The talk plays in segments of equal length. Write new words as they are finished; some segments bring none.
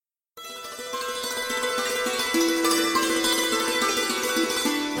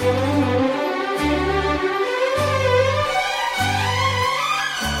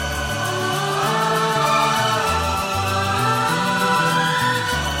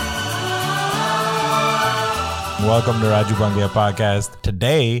Welcome to Raju Bangia Podcast.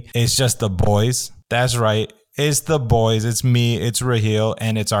 Today, it's just the boys. That's right. It's the boys. It's me, it's Raheel,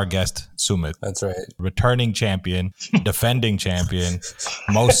 and it's our guest, Sumit. That's right. Returning champion, defending champion,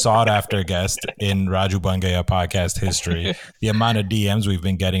 most sought after guest in Raju Bangia Podcast history. The amount of DMs we've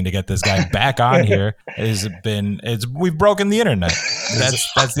been getting to get this guy back on here we've broken the internet.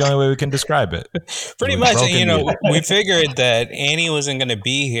 That's the only way we can describe it. Pretty much, we figured that Annie wasn't going to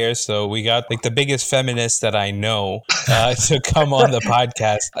be here, so we got like the biggest feminist that I know to come on the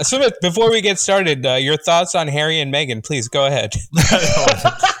podcast. Sumit, before we get started, your thoughts on Harry and Meghan, please go ahead.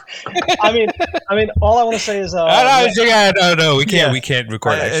 I mean, all I want to say is, no, we can't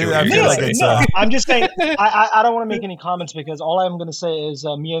record. I'm just saying, I don't want to make any comments because all I'm going to say is,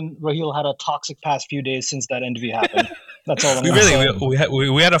 me and Raheel had a toxic past few days since that interview happened. That's all I'm going to say.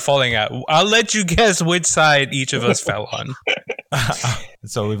 We had a falling out. I'll let you guess which side each of us fell on.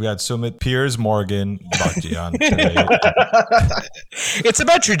 So we've got Sumit, Piers Morgan, Bhaktiyan today. It's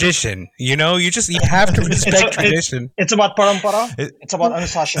about tradition, you have to respect tradition. It's about parampara. It's about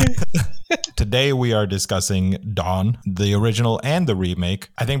anusashan. Today we are discussing Dawn, the original and the remake.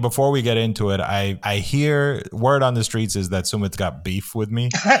 I think before we get into it, I hear word on the streets is that Sumit's got beef with me.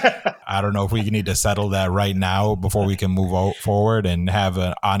 I don't know if we need to settle that right now before we can move forward and have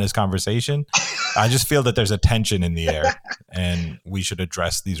an honest conversation. I just feel that there's a tension in the air and we should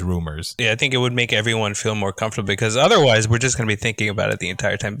address these rumors. Yeah, I think it would make everyone feel more comfortable because otherwise we're just going to be thinking about it the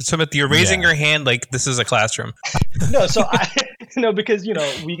entire time. Sumit, you're raising your hand like this is a classroom. No, so because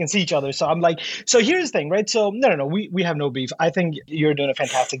we can see each other. So I'm like, so here's the thing, right? So no, we have no beef. I think you're doing a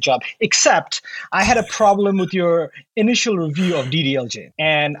fantastic job. Except I had a problem with your initial review of DDLJ,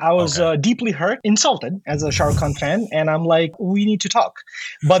 and I was deeply hurt, insulted as a Shah Rukh Khan fan, and I'm like, we need to talk.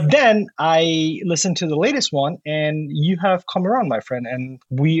 But then I listened to the latest one, and you have come around, my friend, and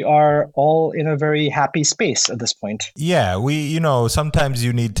we are all in a very happy space at this point. Yeah, we, sometimes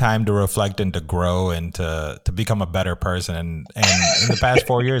you need time to reflect and to grow and to become a better person. And in the past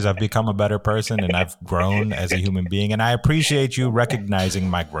 4 years, I've become a better person and I've grown as a human being. And I appreciate you recognizing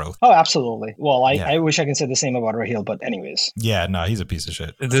my growth. Oh, absolutely. Well, I wish I can say the same about Raheel, but anyways. Yeah, no, he's a piece of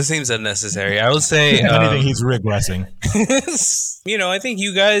shit. This seems unnecessary. I will say... If anything, he's regressing. I think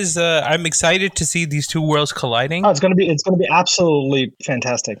you guys, I'm excited to see these two worlds colliding. Oh, it's gonna be absolutely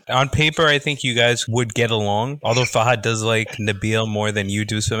fantastic. On paper, I think you guys would get along. Although Fahad does like Nabeel more than you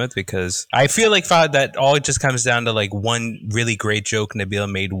do, Sumit, because I feel like Fahad, that all just comes down to like one really great joke Nabeel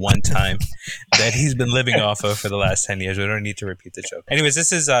made one time that he's been living off of for the last 10 years. We don't need to repeat the joke. Anyways,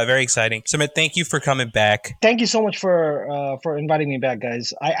 this is very exciting. Sumit, thank you for coming back. Thank you so much for inviting me back,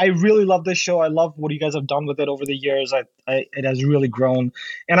 guys. I really love this show. I love what you guys have done with it over the years. It has really grown,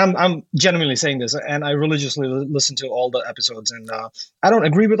 and I'm genuinely saying this, and I religiously listen to all the episodes, and I don't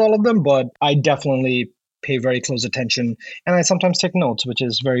agree with all of them, but I definitely pay very close attention, and I sometimes take notes, which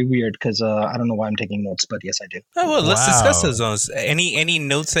is very weird because I don't know why I'm taking notes, but yes, I do. Oh, well, let's discuss those notes. Any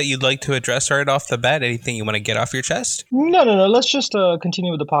notes that you'd like to address right off the bat? Anything you want to get off your chest? No. Let's just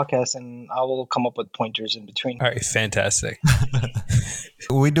continue with the podcast, and I will come up with pointers in between. All right, fantastic.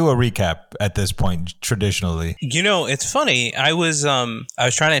 We do a recap at this point traditionally. It's funny. I was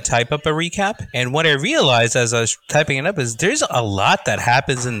trying to type up a recap, and what I realized as I was typing it up is there's a lot that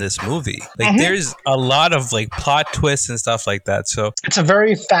happens in this movie. Like there's a lot of like plot twists and stuff like that. So it's a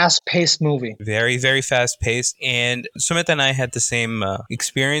very fast-paced movie. Very, very fast-paced. And Sumit and I had the same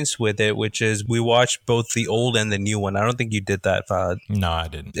experience with it, which is we watched both the old and the new one. I don't think you did that, Fahad. No, I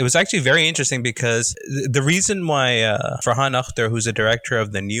didn't. It was actually very interesting because the reason why Farhan Akhtar, who's the director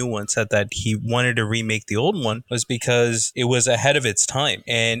of the new one, said that he wanted to remake the old one was because it was ahead of its time.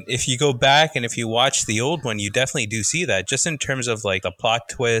 And if you go back and if you watch the old one, you definitely do see that just in terms of like the plot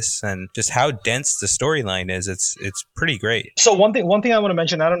twists and just how dense the storyline is. It's pretty great. So one thing I want to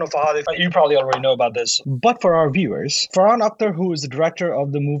mention, I don't know, Fahad, if you probably already know about this, but for our viewers, Farhan Akhtar, who is the director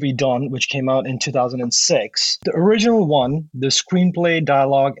of the movie Dawn, which came out in 2006, the original one, the screenplay,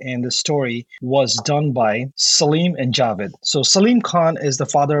 dialogue, and the story was done by Salim and Javed. So Salim Khan is the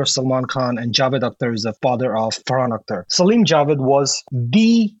father of Salman Khan, and Javed Akhtar is the father of Farhan Akhtar. Salim Javed was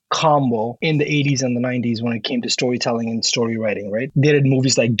the combo in the 80s and the 90s when it came to storytelling and story writing, right? They did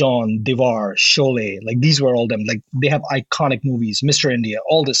movies like Dawn, Diwar, Sholay, like these were all them. Like they have iconic movies, Mr. India,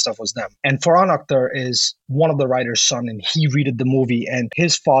 all this stuff was them. And Farhan Akhtar is one of the writer's son, and he redid the movie, and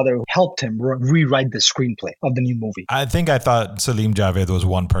his father helped him rewrite the screenplay of the new movie. I thought Salim Javed was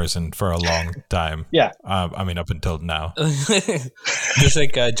one person for a long time. Yeah. Up until now. Just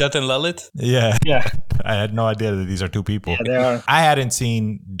like Jatin Lalit? Yeah. I had no idea that these are two people. Yeah, they are. I hadn't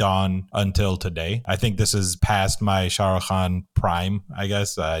seen Dawn until today. I think this is past my Shah Rukh Khan prime, I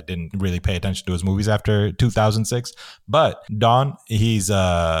guess. I didn't really pay attention to his movies after 2006. But Don, he's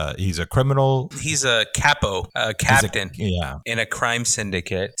a criminal. He's a capo, a captain in a crime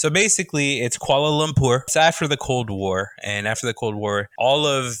syndicate. So basically, it's Kuala Lumpur. It's after the Cold War. And after the Cold War, all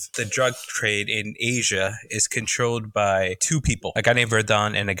of the drug trade in Asia is controlled by two people, a guy named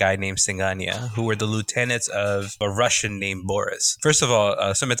Verdun and a guy named Singhania, who were the lieutenants of a Russian named Boris. First of all,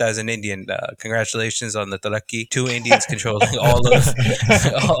 Sumita as an Indian, congratulations on the talaki. Two Indians controlling all of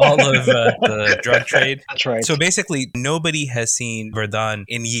the drug trade. That's right. So basically, nobody has seen Verdun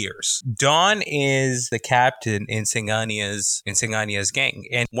in years. Don is the captain in Singhania's gang.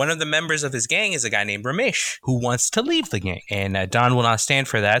 And one of the members of his gang is a guy named Ramesh, who wants to leave the gang. And Don will not stand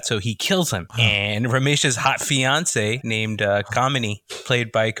for that, so he kills him. And Ramesh's hot fiance named Kamini,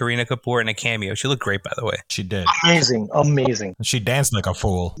 played by Kareena Kapoor in a cameo. She looked great, by the way. She did. Amazing. She danced like a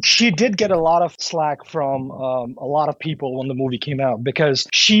fool. She did get a lot of slack from a lot of people when the movie came out because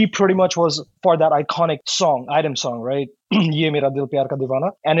she pretty much was for that iconic item song, right? Ye Mera Dil Pyar Ka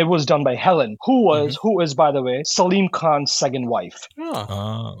Divana, and it was done by Helen, who is, by the way, Salim Khan's second wife.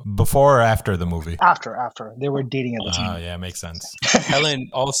 Before or after the movie? After they were dating at the time. Oh, yeah, makes sense. Helen,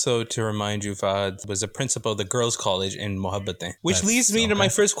 also to remind you, Fahad, was a principal of the girls' college in Mohabbatein, which leads me to my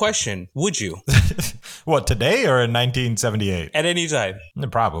first question: would you? What, today or in 1978? At any time?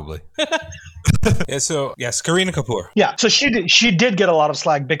 Probably. Yes, Kareena Kapoor. Yeah, so she did get a lot of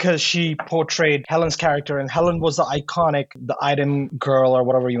slack because she portrayed Helen's character, and Helen was the item girl or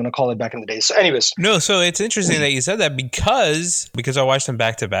whatever you want to call it back in the day. So anyways. No, so it's interesting that you said that because I watched them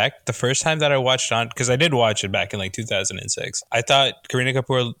back to back. The first time that I watched on, because I did watch it back in like 2006, I thought Kareena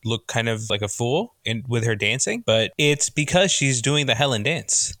Kapoor looked kind of like a fool with her dancing, but it's because she's doing the Helen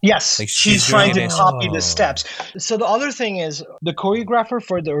dance. Yes, like she's trying to copy the steps. So the other thing is the choreographer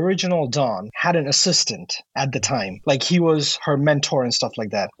for the original Dawn had an assistant at the time. Like he was her mentor and stuff like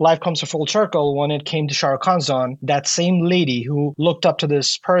that. Life comes to full circle when it came to Shah Rukh Khan's Dawn. That same lady who looked up to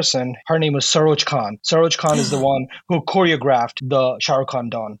this person, her name was Saroj Khan. Saroj Khan is the one who choreographed the Shah Rukh Khan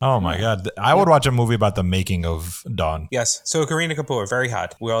Dawn. Oh my God. I would watch a movie about the making of Dawn. Yes. So Kareena Kapoor, very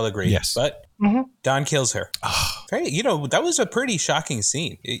hot. We all agree. Yes. But Don kills her. Very, that was a pretty shocking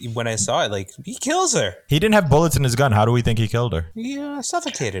scene. When I saw it, like, he kills her. He didn't have bullets in his gun. How do we think he killed her? Yeah,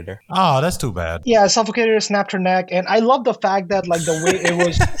 suffocated her. Oh, that's too bad. Yeah, suffocated her, snapped her neck, and I love the fact that like the way it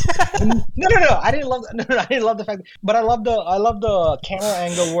was. No, I didn't love the fact, but I love the camera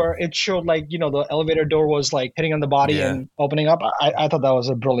angle where it showed like the elevator door was like hitting on the body and opening up. I thought that was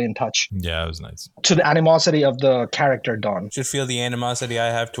a brilliant touch. Yeah, it was nice. To the animosity of the character Dawn. Should feel the animosity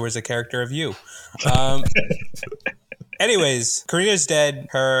I have towards the character of you. Anyways, Kareena's dead.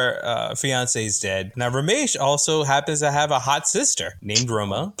 Her fiance's dead. Now, Ramesh also happens to have a hot sister named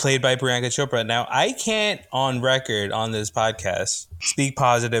Roma, played by Priyanka Chopra. Now, I can't, on record on this podcast, speak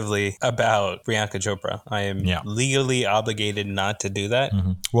positively about Priyanka Chopra. I am legally obligated not to do that.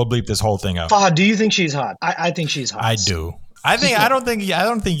 Mm-hmm. We'll bleep this whole thing out. Fahad, do you think she's hot? I think she's hot. I do. I don't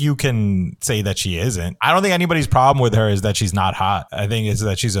think you can say that she isn't. I don't think anybody's problem with her is that she's not hot. I think it's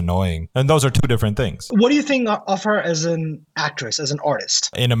that she's annoying. And those are two different things. What do you think of her as an actress, as an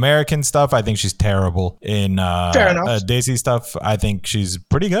artist? In American stuff, I think she's terrible. In Desi stuff, I think she's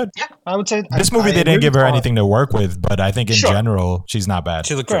pretty good. Yeah, I would say. This movie, they didn't give her anything to work with, but I think in general, she's not bad.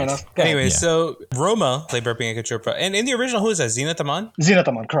 She looked great. Anyway, so Roma, played by Priyanka Chopra. And in the original, who is that? Zeenat Aman? Zeenat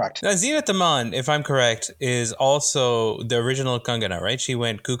Aman, correct. Now, Zeenat Aman, if I'm correct, is also the original Kangana, right? She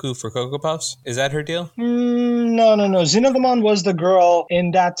went cuckoo for Cocoa Puffs. Is that her deal? No. Zeenat Aman was the girl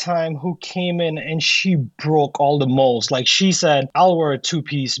in that time who came in and she broke all the molds. Like she said, I'll wear a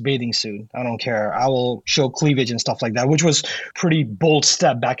two-piece bathing suit. I don't care. I will show cleavage and stuff like that, which was pretty bold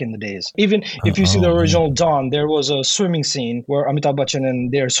step back in the days. Even if you see the original Dawn, there was a swimming scene where Amitabh Bachchan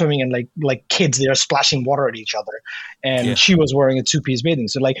and they're swimming and like kids, they're splashing water at each other. And she was wearing a two-piece bathing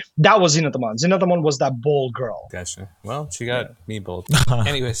suit. Like that was Zeenat Aman. Zeenat Aman was that bold girl. Gotcha. Well, she got me bold.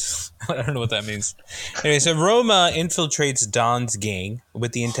 Anyways, I don't know what that means. Anyway, so Roma infiltrates Don's gang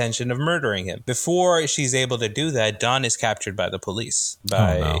with the intention of murdering him. Before she's able to do that, Don is captured by the police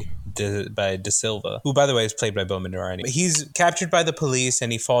by De Silva, who, by the way, is played by Bowman Narani. He's captured by the police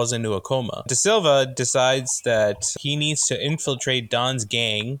and he falls into a coma. De Silva decides that he needs to infiltrate Don's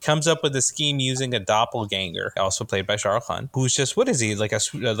gang, comes up with a scheme using a doppelganger, also played by Shah Rukh Khan, who's just, what is he, like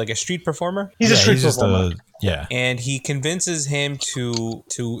a street performer? He's a street performer. And he convinces him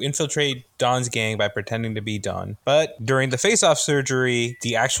to infiltrate Don's gang by pretending to be Don. But during the face-off surgery,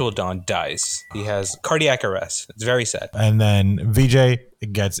 the actual Don dies. He has cardiac arrest. It's very sad. And then VJ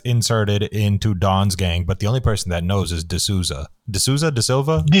gets inserted into Don's gang, but the only person that knows is D'Souza. D'Souza, De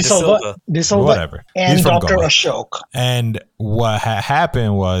Silva, De Silva, whatever. and He's from Dr. Goa. Ashok. And what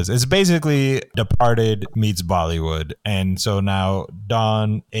happened was, it's basically Departed meets Bollywood. And so now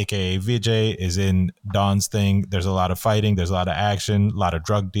Don, aka Vijay, is in Don's thing. There's a lot of fighting, there's a lot of action, a lot of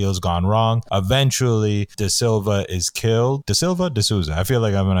drug deals gone wrong. Eventually, De Silva is killed. De Silva, De Souza. I feel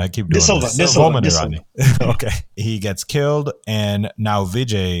like I'm gonna keep doing this. De Silva. Okay, he gets killed, and now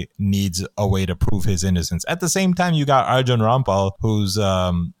Vijay needs a way to prove his innocence. At the same time, you got Arjun Rampal, who's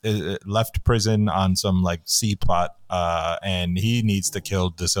left prison on some like C plot, and he needs to kill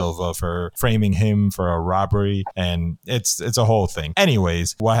De Silva for framing him for a robbery, and it's a whole thing.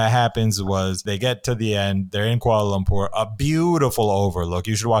 Anyways, what happens was they get to the end. They're in Kuala Lumpur, a beautiful overlook.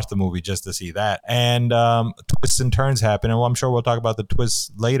 You should watch the movie just to see that. And twists and turns happen, and I'm sure we'll talk about the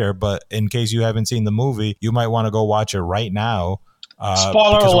twists later. But in case you haven't seen the movie, you might want to go watch it right now.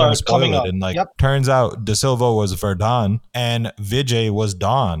 Spoiler alert coming up. And turns out De Silva was Verdun and Vijay was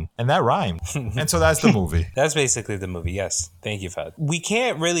Dawn, and that rhymed. And so that's the movie. That's basically the movie. Yes, thank you, Fad. We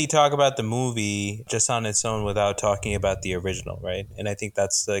can't really talk about the movie just on its own without talking about the original, right? And I think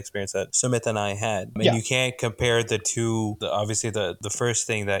that's the experience that Sumit and I had. And you can't compare the two. Obviously, the first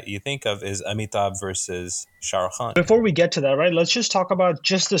thing that you think of is Amitabh versus Shah Rukh Khan. Before we get to that, right? Let's just talk about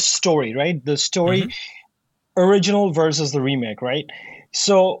just the story, right? The story. Original versus the remake, right?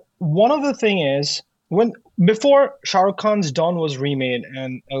 So one of the thing is, before Shah Rukh Khan's Dawn was remade,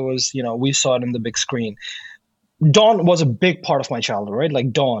 and it was, we saw it in the big screen. Dawn was a big part of my childhood, right?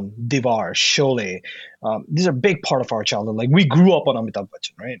 Like Dawn, Diwar, Sholay. These are a big part of our childhood. Like we grew up on Amitabh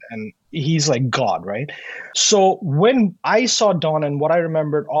Bachchan, right? And he's like God, right? So when I saw Dawn and what I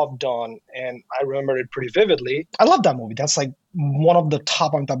remembered of Dawn, and I remember it pretty vividly, I love that movie. That's like one of the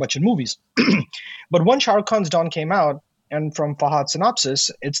top Amitabh Bachchan movies. But when Shah Rukh Khan's Dawn came out, and from Fahad's synopsis,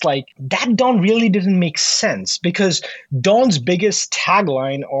 it's like that Dawn really didn't make sense, because Dawn's biggest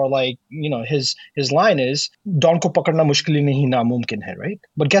tagline, or like, his line is Dawn ko pakadna mushkil hi nahi namumkin hai, right?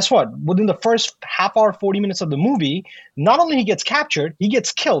 But guess what? Within the first half hour, 40 minutes of the movie, not only he gets captured, he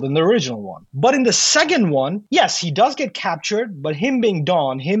gets killed in the original one. But in the second one, yes, he does get captured, but him being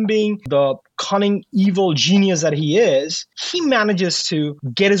Dawn, him being the cunning, evil genius that he is, he manages to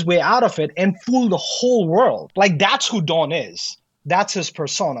get his way out of it and fool the whole world. Like that's who Dawn is. That's his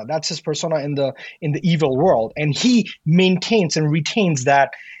persona. That's his persona in the evil world, and he maintains and retains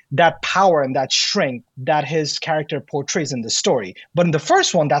that power and that strength that his character portrays in the story. But in the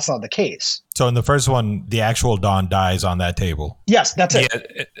first one, that's not the case. So in the first one, the actual Dawn dies on that table. Yes, that's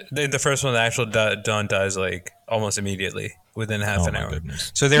it. Yeah, the first one, the actual Dawn dies like almost immediately, within half an hour.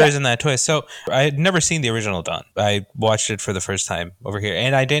 Goodness. So there isn't that twist. So I had never seen the original Dawn. I watched it for the first time over here,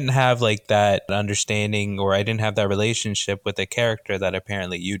 and I didn't have like that understanding, or I didn't have that relationship with the character that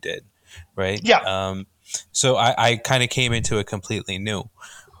apparently you did, right? Yeah. So I kind of came into it completely new.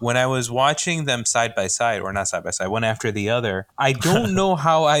 When I was watching them side by side, or not side by side, one after the other, I don't know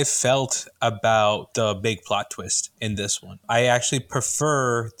how I felt about the big plot twist in this one. I actually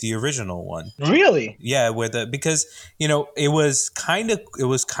prefer the original one. Really? Yeah, because it was kind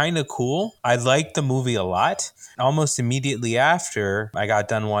of cool. I liked the movie a lot. Almost immediately after I got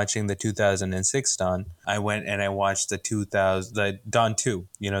done watching the 2006 Dawn, I went and I watched the Dawn 2,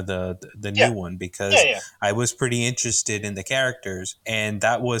 the new one, because I was pretty interested in the characters, and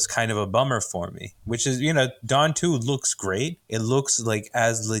that was kind of a bummer for me, which is, Dawn 2 looks great. It looks like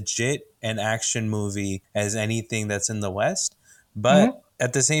as legit an action movie as anything that's in the West, but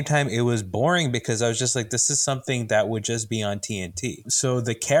at the same time, it was boring, because I was just like, this is something that would just be on TNT. So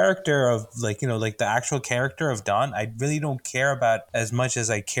the character of the actual character of Dawn, I really don't care about as much as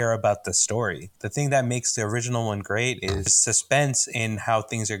I care about the story. The thing that makes the original one great is suspense in how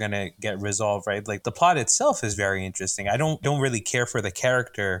things are going to get resolved, right? Like the plot itself is very interesting. I don't really care for the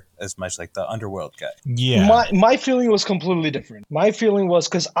character as much, like the underworld guy. Yeah. My feeling was completely different. My feeling was,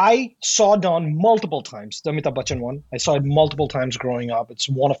 because I saw Dawn multiple times, the Amitabh Bachchan one. I saw it multiple times growing up. It's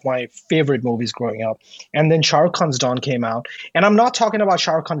one of my favorite movies growing up. And then Shah Rukh Khan's Dawn came out. And I'm not talking about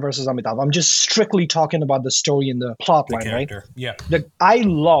Shah Rukh Khan versus Amitabh. I'm just strictly talking about the story and the plot line, right? Yeah. I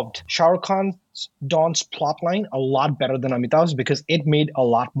loved Shah Rukh Khan Dawn's plotline a lot better than Amitabh's, because it made a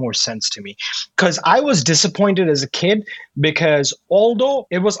lot more sense to me. Because I was disappointed as a kid, because although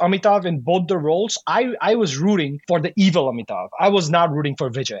it was Amitabh in both the roles, I was rooting for the evil Amitabh. I was not rooting for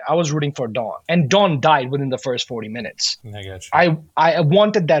Vijay. I was rooting for Dawn. And Dawn died within the first 40 minutes. I got you. I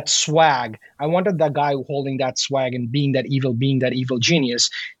wanted that swag. I wanted that guy holding that swag and being that evil genius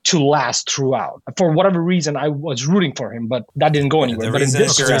to last throughout. For whatever reason, I was rooting for him, but that didn't go anywhere. But in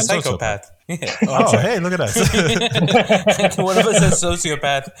this, you're a psychopath. Yeah. Hey, look at us. One of us says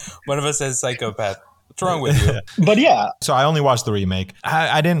sociopath. One of us says psychopath. What's wrong with you? But yeah. So I only watched the remake.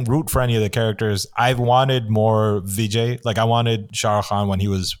 I didn't root for any of the characters. I wanted more Vijay. Like I wanted Shah Rukh Khan when he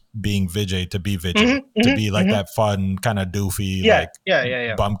was being Vijay to be Vijay, to be like that fun kind of doofy,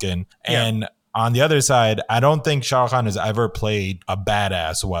 bumpkin. And on the other side, I don't think Shah Rukh Khan has ever played a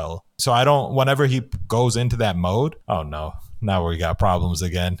badass well. So I don't, whenever he goes into that mode, oh no, now we got problems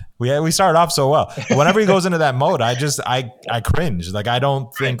again. We started off so well. Whenever he goes into that mode, I cringe. Like I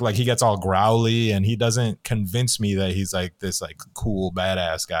don't think like he gets all growly and he doesn't convince me that he's like this like cool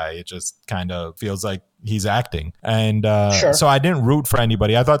badass guy. It just kind of feels like he's acting. And so I didn't root for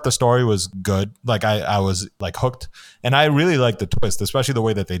anybody. I thought the story was good. Like I was like hooked. And I really liked the twist, especially the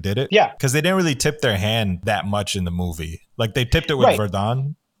way that they did it. Yeah. Because they didn't really tip their hand that much in the movie. Like they tipped it with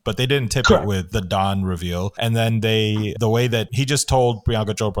Verdun, but they didn't tip it with the Dawn reveal. And then the way that he just told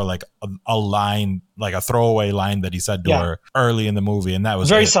Priyanka Chopra like a line, like a throwaway line that he said to her early in the movie. And that was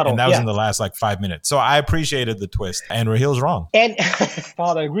very subtle. And that was in the last like 5 minutes. So I appreciated the twist, and Rahil's wrong. And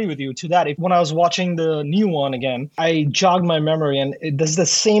Father, I agree with you to that. When I was watching the new one again, I jogged my memory, and there's the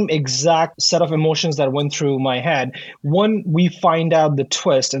same exact set of emotions that went through my head. When we find out the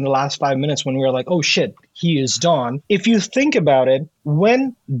twist in the last 5 minutes, when we were like, oh shit, he is Dawn. If you think about it,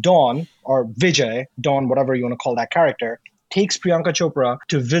 when Dawn or Vijay, Dawn, whatever you want to call that character, takes Priyanka Chopra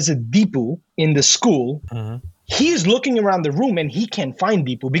to visit Deepu in the school, he's looking around the room and he can't find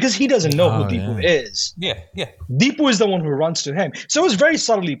Deepu because he doesn't know who Deepu is. Yeah. Deepu is the one who runs to him. So it was very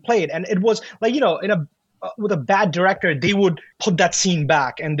subtly played. And it was like, with a bad director, they would put that scene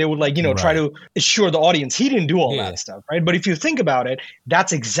back and they would try to assure the audience he didn't do all that stuff, right? But if you think about it,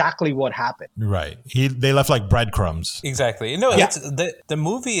 that's exactly what happened. Right. They left like breadcrumbs. Exactly. No, it's the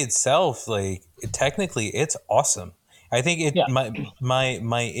movie itself, like technically it's awesome. I think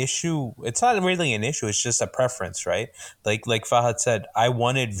my issue, it's not really an issue, it's just a preference, right? Like Fahad said, I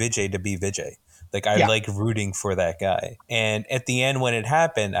wanted Vijay to be Vijay. Like I like rooting for that guy. And at the end when it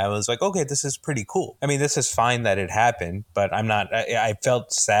happened, I was like, okay, this is pretty cool. I mean, this is fine that it happened, but I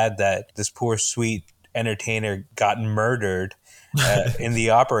felt sad that this poor sweet entertainer got murdered in the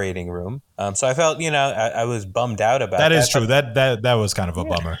operating room. So I felt, I was bummed out about that. That is true. That was kind of a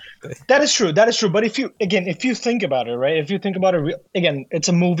bummer. That is true. But if you think about it, right? If you think about it, again, it's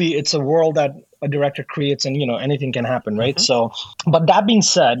a movie. It's a world that a director creates, and anything can happen, right? So, but that being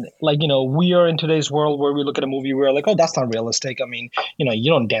said, we are in today's world where we look at a movie, we're like, oh, that's not realistic. I mean, you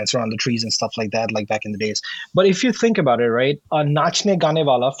don't dance around the trees and stuff like that, like back in the days. But if you think about it, right, Nachne Gaane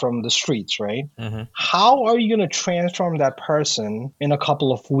Wala from the streets, right? How are you going to transform that person in a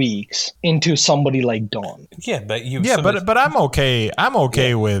couple of weeks into somebody like Dawn? But I'm okay. I'm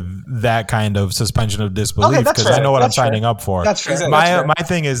okay with that kind of suspension of disbelief because I know what I'm signing up for. That's fair. My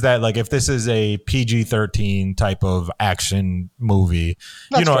thing is that like if this is a PG-13 type of action movie,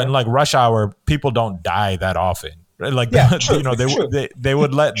 in like Rush Hour, people don't die that often. Like they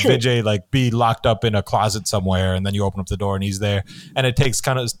would let Vijay like be locked up in a closet somewhere, and then you open up the door and he's there, and it takes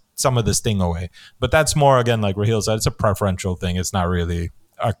kind of some of the sting away. But that's more, again, like Rahil said, it's a preferential thing. It's not really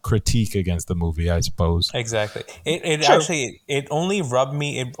a critique against the movie, I suppose. Exactly. It only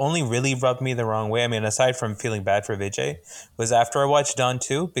really rubbed me the wrong way. I mean, aside from feeling bad for Vijay, was after I watched Dawn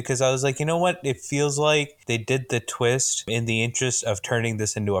 2, because I was like, you know what? It feels like they did the twist in the interest of turning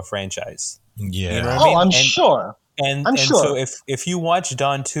this into a franchise. Yeah. You know what I mean? I'm sure. And so if you watch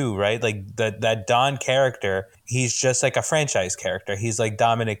Dawn 2, right, like that Dawn character, he's just like a franchise character. He's like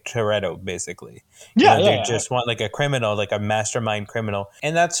Dominic Toretto, basically. They just want like a criminal, like a mastermind criminal.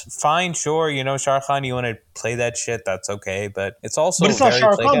 And that's fine, sure. Shah Rukh Khan, you want to play that shit, that's okay. But it's also But it's not Shah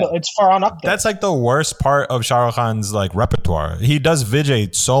Rukh Khan, it's Farhan Akhtar. That's like the worst part of Shah Rukh Khan's like repertoire. He does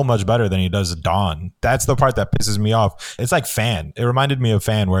Vijay so much better than he does Dawn. That's the part that pisses me off. It's like Fan. It reminded me of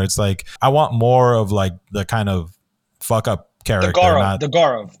Fan, where it's like, I want more of like the kind of fuck up character. The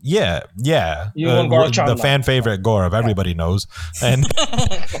Gaurav. Yeah. The fan favorite Gaurav, everybody knows. And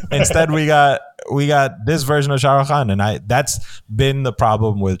instead we got this version of Shah Rukh Khan, and that's been the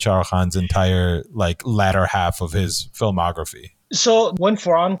problem with Shah Rukh Khan's entire like latter half of his filmography. So when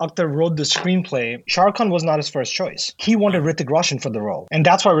Farhan Akhtar wrote the screenplay, Shah Rukh Khan was not his first choice. He wanted Hrithik Roshan for the role. And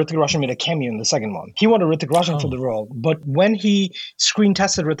that's why Hrithik Roshan made a cameo in the second one. He wanted Hrithik Roshan for the role. But when he screen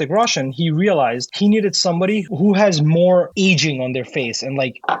tested Hrithik Roshan, he realized he needed somebody who has more aging on their face. And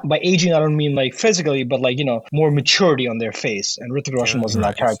like by aging, I don't mean like physically, but like, more maturity on their face. And Hrithik Roshan wasn't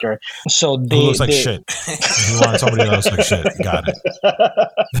that character. So he looks like shit. He wanted somebody that looks like shit. Got it.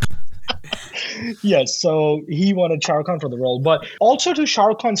 Yes, so he wanted Shah Rukh Khan for the role, but also to Shah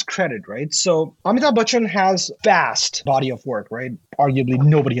Rukh Khan's credit, right? So Amitabh Bachchan has vast body of work, right? Arguably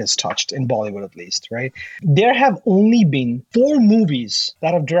nobody has touched in Bollywood, at least, right? There have only been 4 movies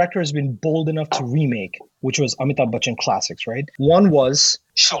that a director has been bold enough to remake, which was Amitabh Bachchan classics, right? One was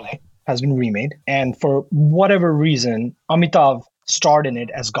Sholay, has been remade, and for whatever reason, Amitabh starred in it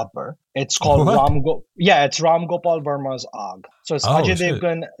as Gabbar. It's called What? it's Ram Gopal Verma's Aag. So it's Oh Ajay shit.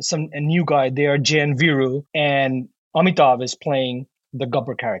 Devgan, a new guy there, Jayan Viru, and Amitabh is playing the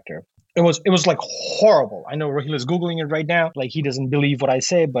Gabbar character. It was like horrible. I know Rahil is googling it right now, like he doesn't believe what I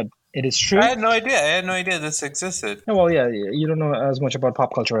say, but it is true. I had no idea. I had no idea this existed. Well, yeah, you don't know as much about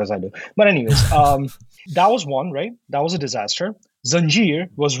pop culture as I do. But anyways, that was one, right? That was a disaster. Zanjeer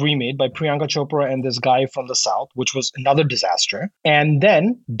was remade by Priyanka Chopra and this guy from the South, which was another disaster. And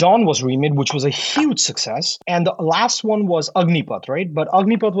then Dawn was remade, which was a huge success. And the last one was Agnipath, right? But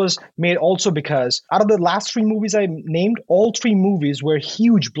Agnipath was made also because out of the last 3 movies I named, all 3 movies were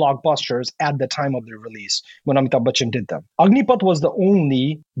huge blockbusters at the time of their release when Amitabh Bachchan did them. Agnipath was the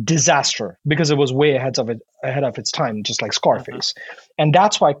only disaster because it was way ahead of its time, just like Scarface. And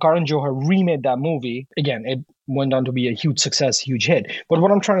that's why Karan Johar remade that movie. Again, it went on to be a huge success, huge hit. But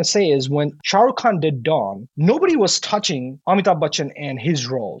what I'm trying to say is when Shah Rukh Khan did Dawn, nobody was touching Amitabh Bachchan and his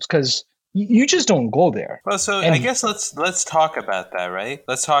roles because you just don't go there. Well, so I guess let's talk about that, right?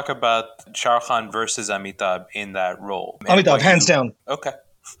 Let's talk about Shah Rukh Khan versus Amitabh in that role. Amitabh, hands down. Okay.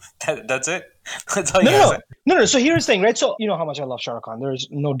 That's it? That's all you gotta say? No. So here's the thing, right? So you know how much I love Shah Rukh Khan. There's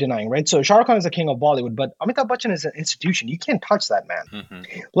no denying, right? So Shah Rukh Khan is the king of Bollywood, but Amitabh Bachchan is an institution. You can't touch that man.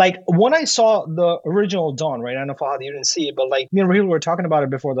 Like when I saw the original Dawn, right? I know Fahad, you didn't see it, but like me and Rahil were talking about it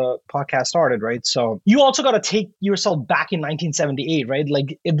before the podcast started, right? So you also got to take yourself back in 1978, right?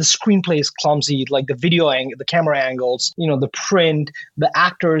 Like if the screenplay is clumsy, like the camera angles, the print, the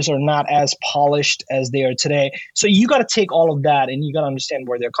actors are not as polished as they are today. So you got to take all of that and you got to understand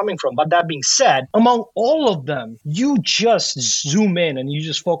where they're coming from. But that being said, among all of them, you just zoom in and you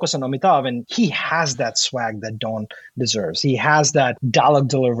just focus on Amitabh, and he has that swag that Dawn deserves. He has that dialogue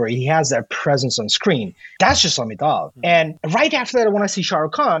delivery. He has that presence on screen. That's just Amitabh. And right after that, when I see Shah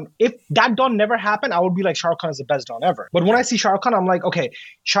Rukh Khan, if that Dawn never happened, I would be like, Shah Rukh Khan is the best Dawn ever. But when I see Shah Rukh Khan, I'm like, okay,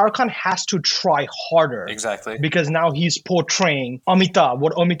 Shah Rukh Khan has to try harder. Exactly. Because now he's portraying Amitabh,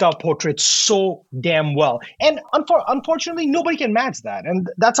 what Amitabh portrayed so damn well. And unfortunately, nobody can match that. And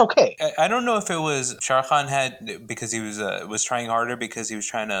that's okay. I don't know if it was Shah Rukh Khan had because he was trying harder because he was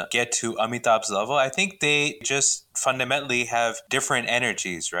trying to get to Amitabh's level. I think they just fundamentally have different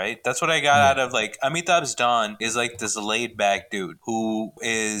energies, right? That's what I got out of like Amitabh's Dawn is like this laid back dude who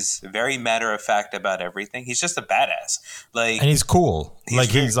is very matter of fact about everything. He's just a badass. And he's cool.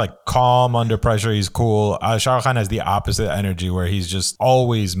 He's like calm under pressure. He's cool. Shah Rukh Khan has the opposite energy where he's just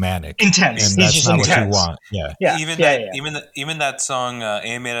always manic, intense. And that's not what you want. Even that song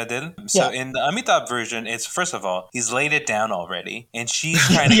 "Ae Mera Dil." So in the Amitabh version, it's first of all he's laid it down already, and she's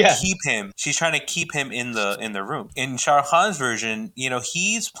trying to keep him. She's trying to keep him in the room. In Shah Rukh Khan's version,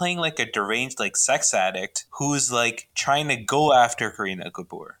 he's playing like a deranged like sex addict who's like trying to go after Kareena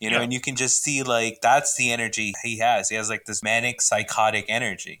Kapoor. And you can just see like that's the energy he has. He has like this manic, psychotic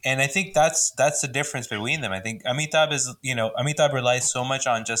energy, and I think that's the difference between them. I think Amitabh relies so much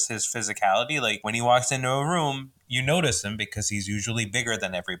on just his physicality. Like when he walks into a room, you notice him because he's usually bigger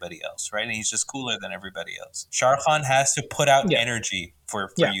than everybody else, right? And he's just cooler than everybody else. Shah Rukh Khan has to put out energy for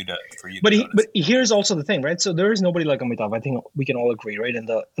you to. But here's also the thing, right? So there is nobody like Amitabh. I think we can all agree, right?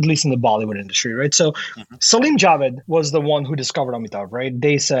 At least in the Bollywood industry, right? So Salim Javed was the one who discovered Amitabh, right?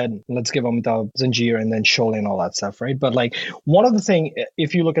 They said, let's give Amitabh Zanjeer and then Sholay and all that stuff, right? But like one of the thing,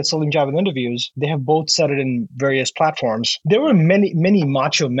 if you look at Salim Javed interviews, they have both said it in various platforms. There were many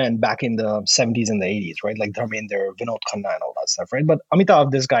macho men back in the 70s and the 80s, right? Like Dharmender, Vinod Khanna and all that stuff, right? But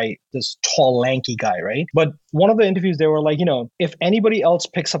Amitabh, this guy, this tall, lanky guy, right? But one of the interviews, they were like, if anybody else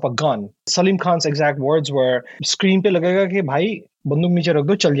picks up a gun, Salim Khan's exact words were, screen pe lagega ki bhai, banduk niche rakh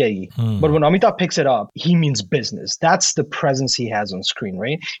do, chal jayegi. But when Amitabh picks it up, he means business. That's the presence he has on screen,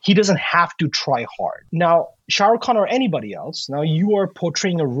 right? He doesn't have to try hard. Now, Shah Rukh Khan or anybody else, now you are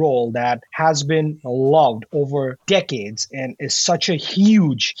portraying a role that has been loved over decades and is such a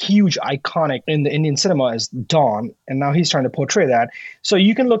huge iconic in the Indian cinema as Dawn, and now he's trying to portray that. So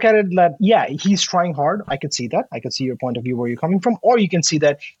you can look at it that, he's trying hard. I could see that. I could see your point of view where you're coming from, or you can see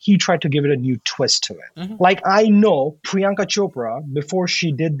that he tried to give it a new twist to it. Like I know Priyanka Chopra, before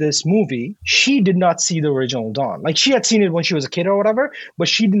she did this movie, she did not see the original Dawn. Like she had seen it when she was a kid or whatever, but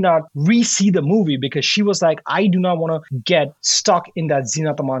she did not re-see the movie because she was like, I do not want to get stuck in that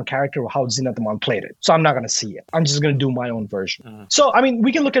Zeenat Aman character or how Zeenat Aman played it. So I'm not going to see it. I'm just going to do my own version. So, I mean,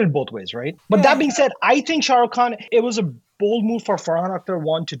 we can look at it both ways, right? But that being said, I think Shah Rukh Khan, it was a bold move for Farhan Akhtar,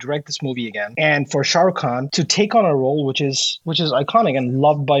 one, to direct this movie again, and for Shah Rukh Khan to take on a role which is iconic and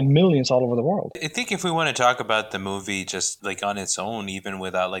loved by millions all over the world. I think if we want to talk about the movie just like on its own, even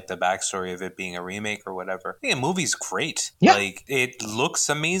without like the backstory of it being a remake or whatever, I think the movie's great. Yeah. Like, it looks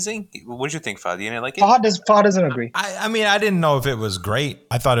amazing. What did you think, Fahad? You didn't like it? Fahad doesn't agree. I mean, I didn't know if it was great.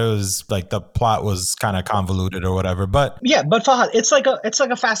 I thought it was like the plot was kind of convoluted or whatever, but yeah, but Fahad, it's like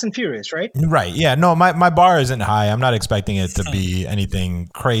a Fast and Furious, right? Right. Yeah. No, my bar isn't high. I'm not expecting it to be anything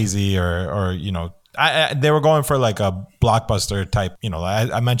crazy or you know, they were going for like a blockbuster type, you know,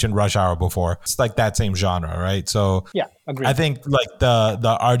 I mentioned Rush Hour before. It's like that same genre, right? So yeah, agreed. I think like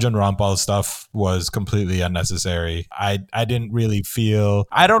the Arjun Rampal stuff was completely unnecessary. I didn't really feel,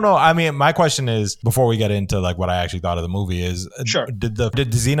 I don't know. I mean, my question is, before we get into like what I actually thought of the movie is, sure, did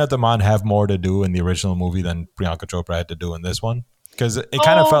Zeenat Aman have more to do in the original movie than Priyanka Chopra had to do in this one? Because it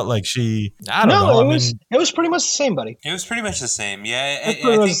kind of felt like I don't know. It was pretty much the same, buddy. It was pretty much the same. Yeah. It's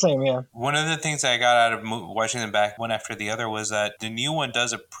pretty much the same, yeah. One of the things I got out of watching them back one after the other was that the new one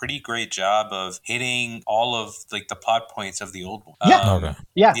does a pretty great job of hitting all of like the plot points of the old one. Yeah. Okay.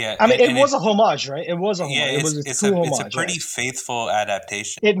 Yeah. I mean, it was a homage, right? It was a homage. Yeah, it's a pretty faithful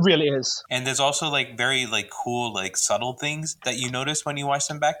adaptation. It really is. And there's also like very like cool like subtle things that you notice when you watch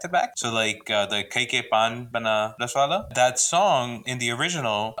them back to back. So like the Kaike Pan Bana Raswala, that song in the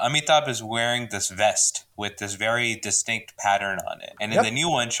original, Amitabh is wearing this vest with this very distinct pattern on it. And in the new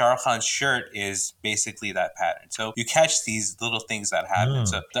one, Shah Rukh Khan's shirt is basically that pattern. So you catch these little things that happen.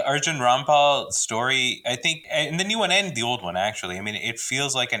 So the Arjun Rampal story, I think, in the new one and the old one, actually, I mean, it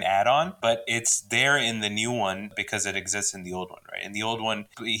feels like an add-on, but it's there in the new one because it exists in the old one, right? In the old one,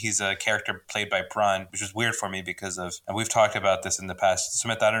 he's a character played by Pran, which is weird for me because of, and we've talked about this in the past.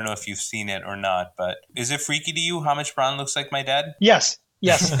 Smith, I don't know if you've seen it or not, but is it freaky to you how much Pran looks like my dad? Yes,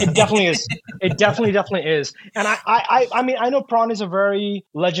 it definitely is. It definitely is. And I mean, I know Pran is a very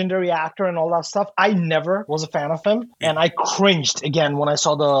legendary actor and all that stuff. I never was a fan of him, and I cringed again when I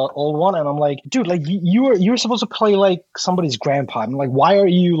saw the old one. And I'm like, dude, like you were supposed to play like somebody's grandpa. I'm like, why are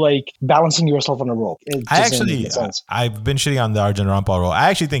you like balancing yourself on a rope? I've been shitting on the Arjun Rampal role. I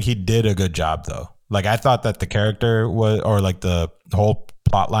actually think he did a good job though. Like I thought that the character was, or like the whole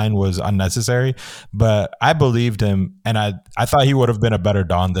plotline was unnecessary, but I believed him, and I thought he would have been a better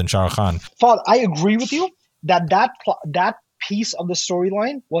Don than Shah Rukh Khan. Fahad, I agree with you that piece of the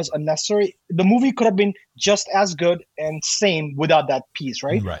storyline was unnecessary. The movie could have been just as good and same without that piece,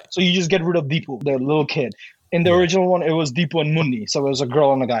 right? Right. So you just get rid of Deepu, the little kid. In the original one, it was Deepu and Munni. So it was a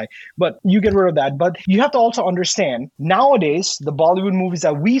girl and a guy. But you get rid of that. But you have to also understand, nowadays, the Bollywood movies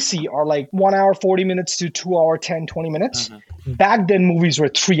that we see are like 1 hour, 40 minutes to 2 hour, 10, 20 minutes. Mm-hmm. Back then, movies were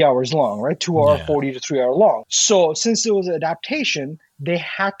 3 hours long, right? 2 hour, 40 to 3 hour long. So since it was an adaptation, they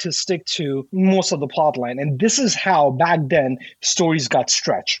had to stick to most of the plot line. And this is how back then stories got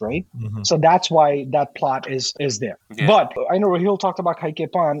stretched, right? Mm-hmm. So that's why that plot is there. Yeah. But I know Raheel talked about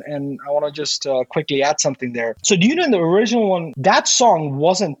Kaike Pan, and I want to just quickly add something there. So do you know in the original one, that song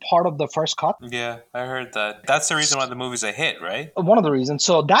wasn't part of the first cut? Yeah, I heard that. That's the reason why the movie's a hit, right? One of the reasons.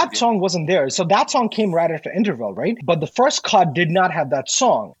 So that song wasn't there. So that song came right after Interval, right? But the first cut did not have that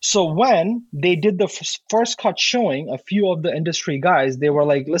song. So when they did the first cut showing, a few of the industry guys, they were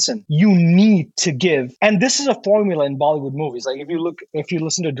like, listen, you need to give, and this is a formula in Bollywood movies. Like if you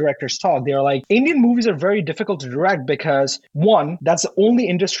listen to directors talk, they're like, Indian movies are very difficult to direct because one, that's the only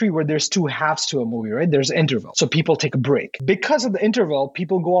industry where there's two halves to a movie, right? There's interval. So people take a break. Because of the interval,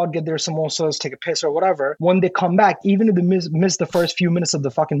 people go out, get their samosas, take a piss or whatever. When they come back, even if they miss the first few minutes of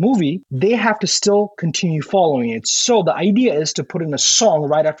the fucking movie, they have to still continue following it. So the idea is to put in a song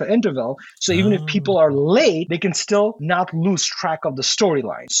right after interval. So even if people are late, they can still not lose track of the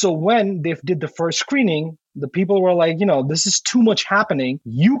storyline. So when they did the first screening, the people were like, this is too much happening.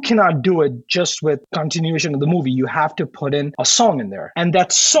 You cannot do it just with continuation of the movie. You have to put in a song in there. And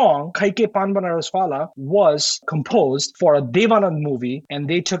that song, Kaike Pan Bana Raswala, was composed for a Devanand movie. And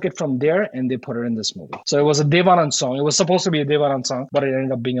they took it from there and they put it in this movie. So it was a Devanand song. It was supposed to be a Devanand song, but it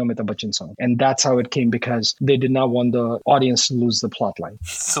ended up being a Amitabh Bachchan song. And that's how it came, because they did not want the audience to lose the plot line.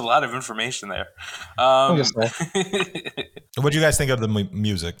 It's a lot of information there. What do you guys think of the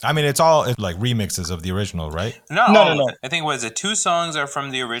music? I mean, it's like remixes of the original. original, right? Not No, all no, of no. it. I think the 2 songs are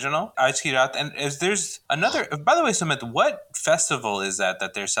from the original, Aaj Ki Raat, and there's another. By the way, Sumit, what festival is that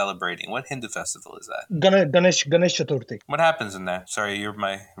they're celebrating? What Hindu festival is that? Ganesh Chaturthi. What happens in there? Sorry, you're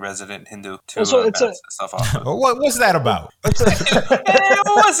my resident Hindu to So it's bounce stuff off. What's that about? What's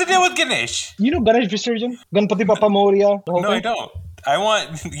the deal with Ganesh? You know Ganesh Visarjan? Ganpati Bappa Moria? The whole No, I thing? don't. I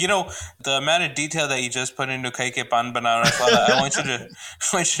want the amount of detail that you just put into Kai Ke Pan Banana Raswala. I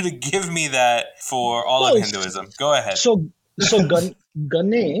want you to give me that for all of Well, Hinduism. Go ahead. So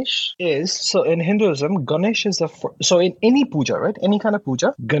Ganesh is so in Hinduism. Ganesh is so in any puja, right? Any kind of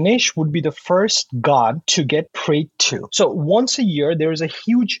puja, Ganesh would be the first god to get prayed to. So once a year, there is a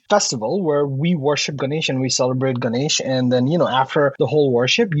huge festival where we worship Ganesh and we celebrate Ganesh. And then after the whole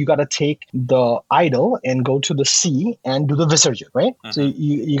worship, you gotta take the idol and go to the sea and do the Visarjan, right? Mm-hmm. So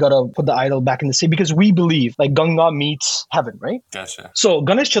you gotta put the idol back in the sea because we believe like Ganga meets heaven, right? Gotcha. So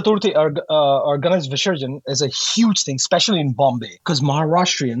Ganesh Chaturthi or Ganesh Visarjan is a huge thing, especially in Bombay, because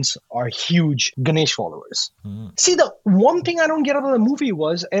Maharashtrians are huge Ganesh followers. See, the one thing I don't get out of the movie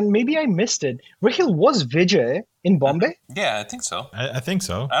was, and maybe I missed it, Rahil, was Vijay in Bombay? Yeah, I think so. I think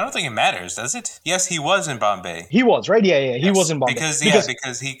so. I don't think it matters, does it? Yes, he was in Bombay. He was, right? Yeah, he was in Bombay.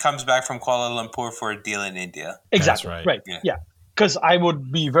 Because he comes back from Kuala Lumpur for a deal in India. Exactly, That's right. Yeah. Because I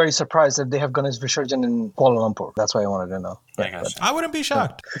would be very surprised if they have Ganesh Visarjan in Kuala Lumpur. That's why I wanted to know. I wouldn't be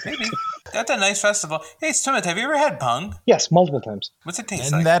shocked. Maybe. That's a nice festival. Hey, Sumit, have you ever had bhang? Yes, multiple times. What's it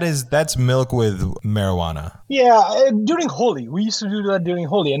taste And like? that's milk with marijuana. Yeah, during Holi. We used to do that during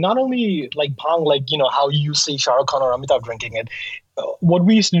Holi. And not only like bhang, like, how you see Shah Rukh Khan or Amitabh drinking it. What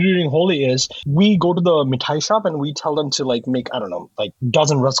we used to do during Holi is we go to the mithai shop and we tell them to like make, I don't know, like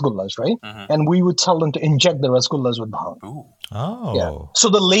dozen rasgullas, right? Mm-hmm. And we would tell them to inject the rasgullas with bhang. Ooh. Oh. Yeah. So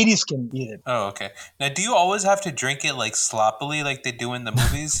the ladies can eat it. Oh, okay. Now, do you always have to drink it like sloppily like they do in the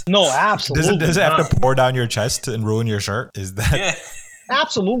movies? No, absolutely. Does it have not. to pour down your chest and ruin your shirt? Is that Yeah.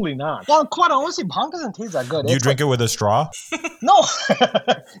 Absolutely not. Well, quite honestly, bhang doesn't taste that good. you It's drink it with a straw? no,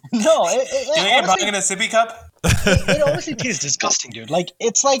 no. Do you get bhang Honestly, in a sippy cup? it honestly tastes disgusting, dude. Like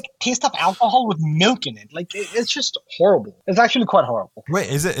it's like taste of alcohol with milk in it. Like it's just horrible. It's actually quite horrible. Wait,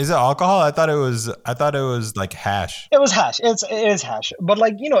 is it alcohol? I thought it was like hash. It was hash. It is hash. But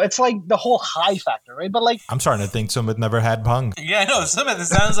like it's like the whole high factor, right? But like I'm starting to think Sumit never had bhang. Yeah, I know. Sumit, it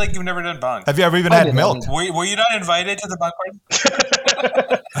sounds like you've never done bhang. Have you ever even I had did, I milk? did. Were you not invited to the bhang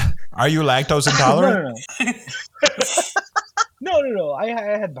party? Are you lactose intolerant? no. No. I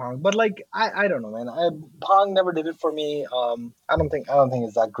had bhang, but like I don't know, man. Bhang never did it for me. I don't think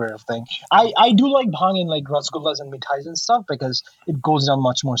it's that great of a thing. I do like bhang in like rasgullas and mithais and stuff because it goes down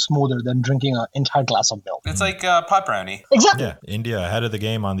much more smoother than drinking an entire glass of milk. It's like pot brownie. Exactly. Yeah, India ahead of the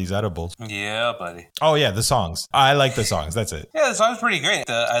game on these edibles. Yeah, buddy. Oh yeah, the songs. I like the songs. That's it. Yeah, the song's pretty great.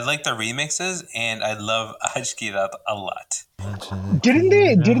 I like the remixes, and I love Aaj Ki Raat a lot. Didn't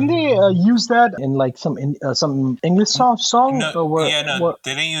they use that in like some English song? No,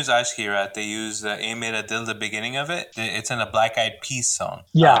 they didn't use Aaj Ki Raat. They used "Ae Mera Dil," the beginning of it. It's in a Black Eyed Peas song.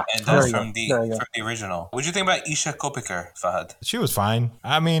 Yeah, and there that's you go. from the There you go. original. What do you think about Isha Kopikar, Fahad? She was fine.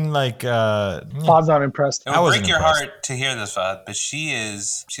 I mean, like, Fahad's not impressed. It would I wasn't break your impressed. heart to hear this, Fahad, but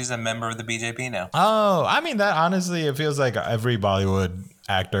she's a member of the BJP now. oh, I mean, that honestly, it feels like every Bollywood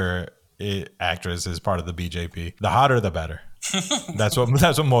actress is part of the BJP. The hotter, the better. That's what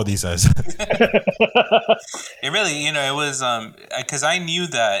Modi says. It really, it was because I knew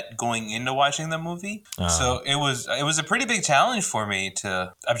that going into watching the movie, so it was a pretty big challenge for me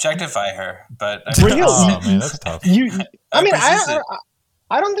to objectify her. But Really? Oh man, that's tough. I mean, persisted.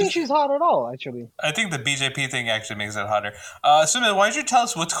 I don't think she's hot at all, actually. I think the BJP thing actually makes it hotter. Sumit, why don't you tell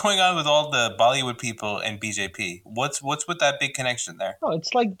us what's going on with all the Bollywood people and BJP? What's with that big connection there? No,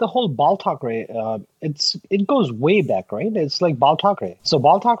 it's like the whole Bal Thackeray. It goes way back, right? It's like Bal Thackeray. So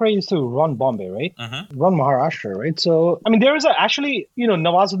Bal Thackeray used to run Bombay, right? Mm-hmm. Run Maharashtra, right? So I mean, there is actually,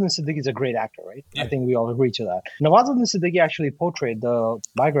 Nawazuddin Siddiqui is a great actor, right? Yeah. I think we all agree to that. Nawazuddin Siddiqui actually portrayed the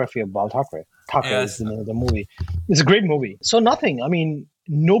biography of Bal Thackeray. Thackeray is the name of the movie. It's a great movie. So nothing. I mean,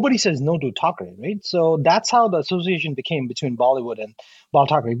 nobody says no to Thackeray, right? So that's how the association became between Bollywood and Bal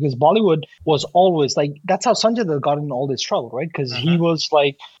Thackeray, because Bollywood was always like, that's how Sanjay Dutt got in all this trouble, right? Because he was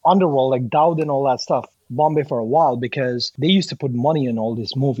like underworld, like Daud and all that stuff, Bombay for a while, because they used to put money in all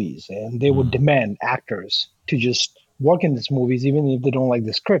these movies and they would demand actors to just work in these movies, even if they don't like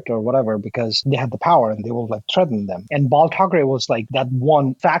the script or whatever, because they had the power and they will like threaten them. And Bal Thackeray was like that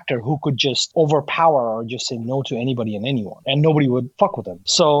one factor who could just overpower or just say no to anybody and anyone, and nobody would fuck with him.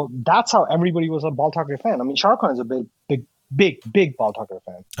 So that's how everybody was a Bal Thackeray fan. I mean, Shah Rukh Khan is a big big Bal Thackeray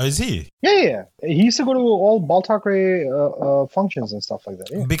fan. Oh, is he? Yeah. He used to go to all Bal Thackeray functions and stuff like that.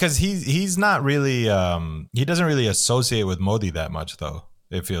 Yeah. Because he's not really he doesn't really associate with Modi that much, though.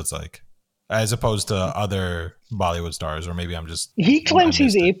 It feels like, as opposed to other Bollywood stars, or maybe I'm just... He claims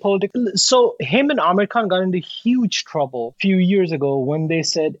he's apolitical. So him and Amir Khan got into huge trouble a few years ago when they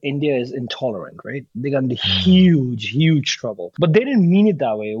said India is intolerant, right? They got into huge trouble. But they didn't mean it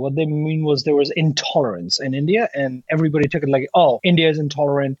that way. What they mean was there was intolerance in India, and everybody took it like, oh, India is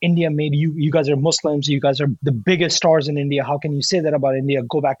intolerant. India made you guys are Muslims. You guys are the biggest stars in India. How can you say that about India?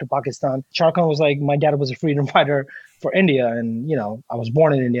 Go back to Pakistan. Shah Rukh Khan was like, my dad was a freedom fighter for India, and I was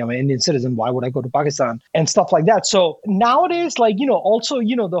born in India. I'm an Indian citizen. Why would I go to Pakistan and stuff like that? So nowadays, also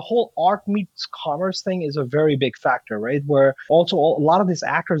the whole art meets commerce thing is a very big factor, right? Where also a lot of these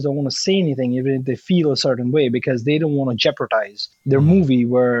actors don't want to say anything even if they feel a certain way, because they don't want to jeopardize their movie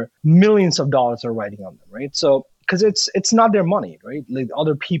where millions of dollars are riding on them, right? So because it's not their money, right? Like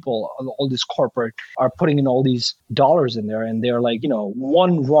other people, all these corporate are putting in all these dollars in there, and they're like,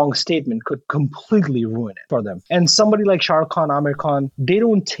 one wrong statement could completely ruin it for them. And somebody like Shah Rukh Khan, Amir Khan, they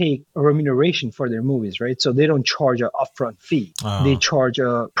don't take a remuneration for their movies, right? So they don't charge an upfront fee. They charge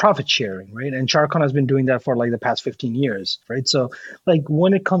a profit sharing, right? And Shah Rukh Khan has been doing that for like the past 15 years, right? So like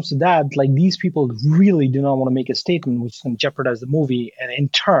when it comes to that, like these people really do not want to make a statement which can jeopardize the movie and in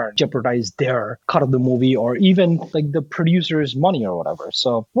turn jeopardize their cut of the movie, or even like the producer's money or whatever.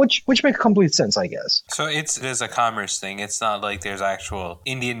 So which makes complete sense, I guess. So it is a commerce thing. It's not like there's actual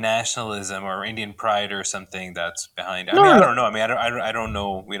Indian nationalism or Indian pride or something that's behind it. I don't know. I don't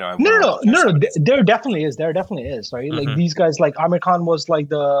know. No. There definitely is. Right? Mm-hmm. Like these guys, like Amir Khan was like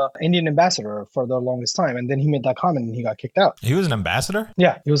the Indian ambassador for the longest time, and then he made that comment and he got kicked out. He was an ambassador?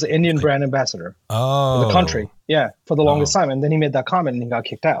 Yeah, he was the Indian brand ambassador for the country. Yeah, for the longest time. And then he made that comment and he got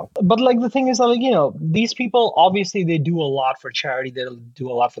kicked out. But like the thing is, like, these people, obviously they do a lot for charity. They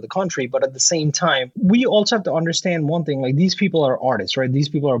do a lot for the country. But at the same time, we also have to understand one thing. Like these people are artists, right? These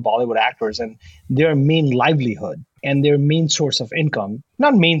people are Bollywood actors, and their main livelihood and their main source of income,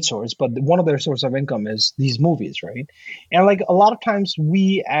 not main source, but one of their source of income is these movies, right? And like a lot of times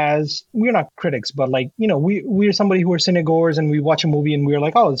we're not critics, but like, we're somebody who are cinegoers and we watch a movie and we're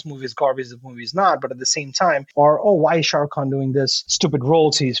like, oh, this movie is garbage, this movie is not. But at the same time, or, oh, why is Shah Rukh Khan doing this stupid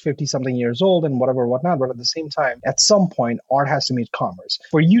roles? He's 50 something years old and whatnot. But at the same time, at some point, art has to meet commerce.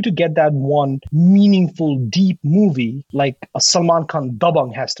 For you to get that one meaningful, deep movie, like a Salman Khan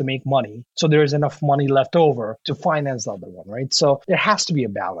Dabangg has to make money. So there's enough money left over to finance the other one, right? So there has to be a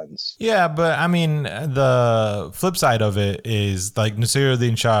balance. Yeah, but I mean, the flip side of it is like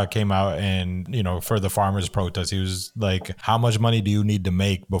Nasiruddin Shah came out and, for the farmers' protest, he was like, how much money do you need to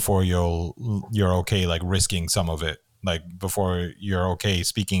make before you're okay, like risking some of it, like before you're okay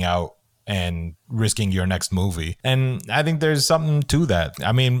speaking out and risking your next movie. And I think there's something to that.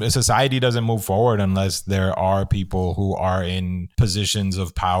 I mean, society doesn't move forward unless there are people who are in positions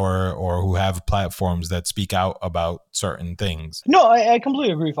of power or who have platforms that speak out about certain things. No, I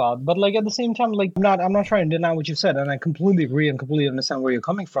completely agree, Fahad. But like at the same time, like I'm not trying to deny what you said, and I completely agree and completely understand where you're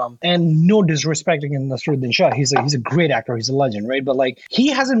coming from. And no disrespecting Nasiruddin Shah, he's a great actor, he's a legend, right? But like he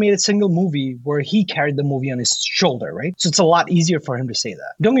hasn't made a single movie where he carried the movie on his shoulder, right? So it's a lot easier for him to say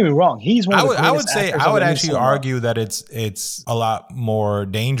that. Don't get me wrong, he's one of the I would actually argue that it's a lot more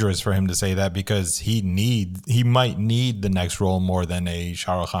dangerous for him to say that, because he might need the next role more than a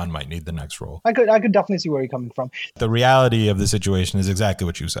Shah Rukh Khan might need the next role. I could definitely see where you're coming from. The reality of the situation is exactly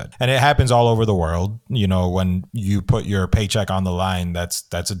what you said, and it happens all over the world. When you put your paycheck on the line,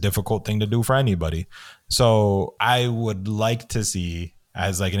 that's a difficult thing to do for anybody. So I would like to see,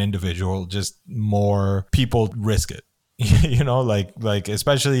 as like an individual, just more people risk it. Like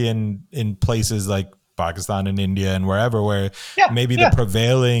especially in places like Pakistan and India and wherever, where the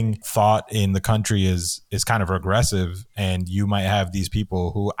prevailing thought in the country is kind of regressive, and you might have these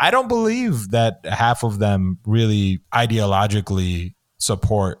people who, I don't believe that half of them really ideologically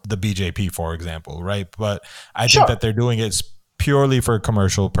support the BJP, for example, right? But I think that they're doing it purely for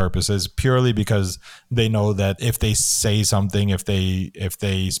commercial purposes, purely because they know that if they say something, if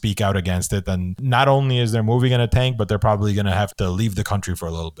they speak out against it, then not only is their movie going to tank, but they're probably going to have to leave the country for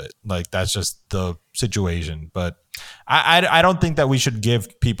a little bit. Like that's just the situation. But I don't think that we should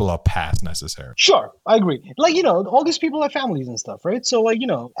give people a pass necessarily. Sure, I agree. Like, all these people have families and stuff, right? So like,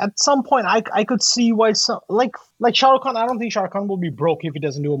 at some point I could see why some, like, Like Shah Rukh Khan, I don't think Shah Rukh Khan will be broke if he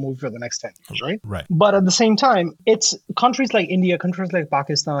doesn't do a movie for the next 10 years, right? Right. But at the same time, it's countries like India, countries like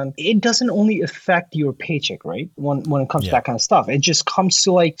Pakistan, it doesn't only affect your paycheck, right? When it comes to that kind of stuff. It just comes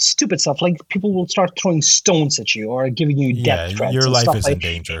to like stupid stuff. Like people will start throwing stones at you or giving you death threats. Your and life stuff is like, in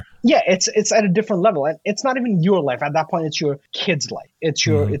danger. Yeah, it's at a different level. And it's not even your life. At that point, it's your kid's life. It's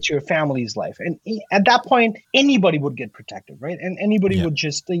your family's life. And at that point, anybody would get protected, right? And anybody would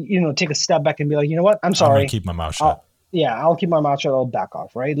just, take a step back and be like, you know what? I'm sorry. I'm gonna keep my mouth shut. I'll keep my mouth shut. I'll back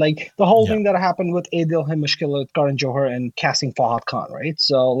off, right? Like the whole thing that happened with Adil Mushkila, Karan Johar, and casting Fahad Khan, right?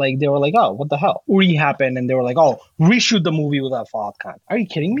 So like they were like, oh, what the hell? Uri happened, and they were like, oh, reshoot the movie without Fahad Khan. Are you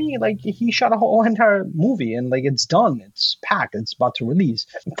kidding me? Like he shot a whole entire movie, and like it's done, it's packed, it's about to release.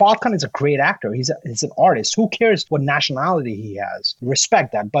 Fahad Khan is a great actor. He's an artist. Who cares what nationality he has?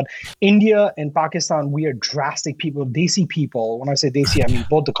 Respect that. But India and Pakistan, we are drastic people, Desi people. When I say Desi, I mean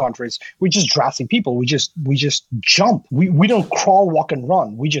both the countries. We're just drastic people. We just jump. We don't crawl, walk, and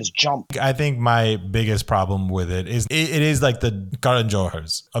run. We just jump. I think my biggest problem with it is like the Karan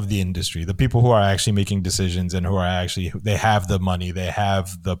Johars of the industry, the people who are actually making decisions and who are actually, they have the money, they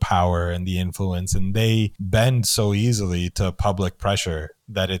have the power and the influence, and they bend so easily to public pressure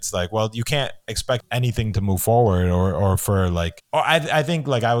that it's like, well, you can't expect anything to move forward or for like, I think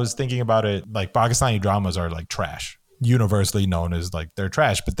like I was thinking about it, like Pakistani dramas are like trash. Universally known as like they're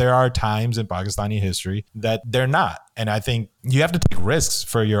trash, but there are times in Pakistani history that they're not. And I think you have to take risks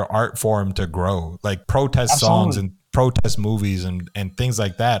for your art form to grow. Like protest songs and protest movies and things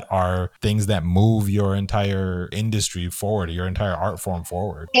like that are things that move your entire industry forward, your entire art form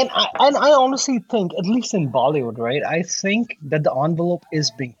forward. And I honestly think, at least in Bollywood, right, I think that the envelope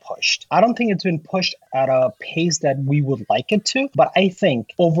is being pushed. I don't think it's been pushed at a pace that we would like it to, but I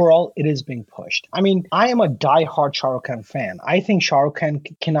think overall it is being pushed. I mean, I am a diehard Shah Rukh Khan fan. I think Shah Rukh Khan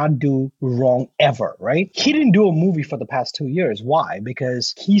cannot do wrong ever, right? He didn't do a movie for the past 2 years. Why?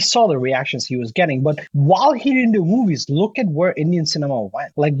 Because he saw the reactions he was getting. But while he didn't do movies, look at where Indian cinema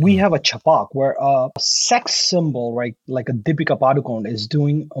went. Like we have a Chapak, where a sex symbol, right, like a Deepika Padukone, is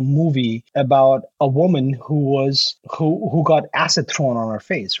doing a movie about a woman who got acid thrown on her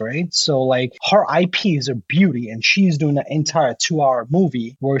face, right? So like her IP is her beauty, and she's doing an entire 2-hour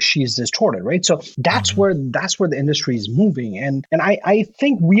movie where she's distorted, right? So that's where the industry is moving, and I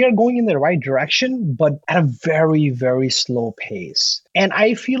think we are going in the right direction, but at a very, very slow pace. And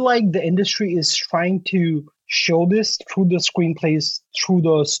I feel like the industry is trying to show this through the screenplays, through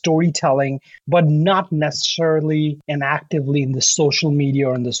the storytelling, but not necessarily and actively in the social media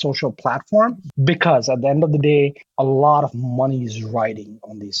or in the social platform, because at the end of the day, a lot of money is riding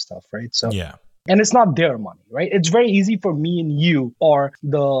on these stuff, right? So yeah. And it's not their money, right? It's very easy for me and you or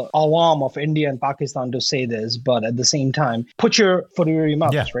the awam of India and Pakistan to say this, but at the same time, put your foot where your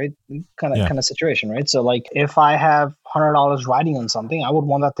mouth is, right? Kind of situation, right? So like if I have $100 riding on something, I would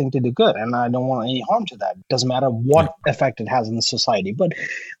want that thing to do good, and I don't want any harm to that. Doesn't matter what effect it has in the society. But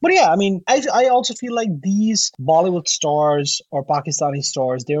yeah, I mean, I also feel like these Bollywood stars or Pakistani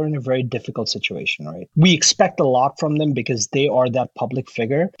stars, they're in a very difficult situation, right? We expect a lot from them because they are that public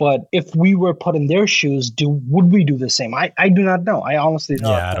figure. But if we were put in their shoes, would we do the same? I do not know. I honestly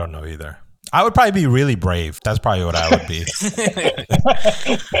don't know. Yeah, I don't know either. I would probably be really brave. That's probably what I would be.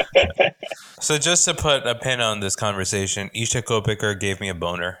 So just to put a pin on this conversation, Isha Kopiker gave me a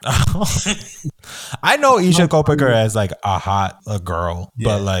boner. I know Isha Kopiker as like a girl,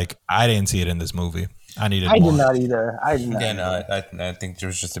 but like I didn't see it in this movie. I did not either. I think there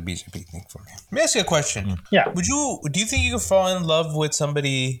was just a BJP thing for me. Let me ask you a question. Yeah. Do you think you could fall in love with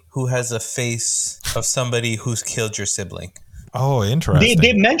somebody who has a face of somebody who's killed your sibling? Oh, interesting.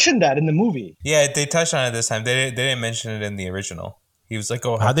 They mentioned that in the movie. Yeah, they touched on it this time. They didn't mention it in the original. He was like,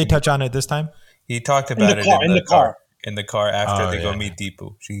 "Oh, how'd they touch on it this time?" He talked about it in the car. In the car after they go meet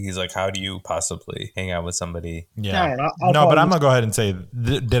Deepu. He's like, how do you possibly hang out with somebody? Yeah. No, but I'm going to go ahead and say,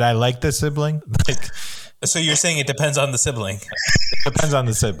 did I like the sibling? So you're saying it depends on the sibling? It depends on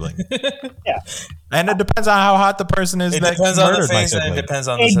the sibling. Yeah. And it depends on how hot the person is. It depends on the face and it depends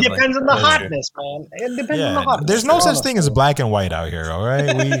on the sibling. It depends on the hotness, man. It depends on the hotness. There's no such thing as black and white out here, all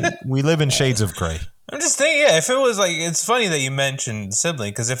right? We live in shades of gray. I'm just thinking, if it was like, it's funny that you mentioned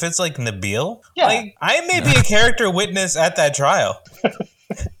sibling, because if it's like Nabil, like I may be a character witness at that trial.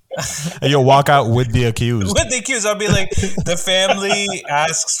 And you'll walk out with the accused. With the accused, I'll be like, the family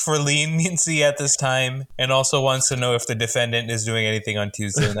asks for leniency at this time and also wants to know if the defendant is doing anything on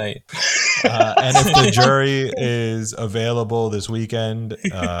Tuesday night. And if the jury is available this weekend.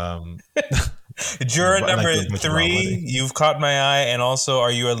 Juror number 3, you've caught my eye, and also,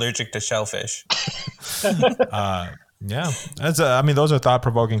 are you allergic to shellfish? Yeah, I mean, those are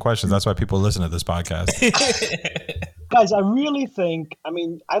thought-provoking questions. That's why people listen to this podcast. Guys, I really think,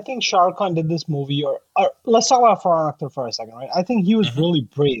 I think Shah Rukh Khan did this movie, or let's talk about Farhan Akhtar for a second, right? I think he was really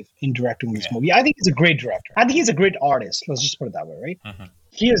brave in directing this movie. I think he's a great director. I think he's a great artist. Let's just put it that way, right?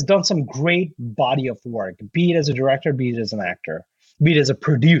 He has done some great body of work, be it as a director, be it as an actor, be it as a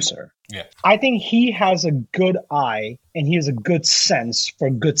producer. Yeah. I think he has a good eye and he has a good sense for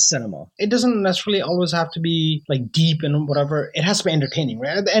good cinema. It doesn't necessarily always have to be like deep and whatever. It has to be entertaining,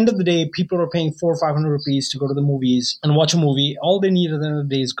 right? At the end of the day, people are paying 400 or 500 rupees to go to the movies and watch a movie. All they need at the end of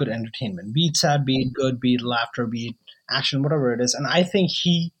the day is good entertainment. Be it sad, be it good, be it laughter, be it action, whatever it is. And I think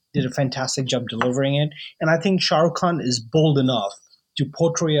he did a fantastic job delivering it. And I think Shah Rukh Khan is bold enough to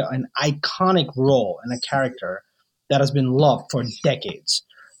portray an iconic role and a character that has been loved for decades.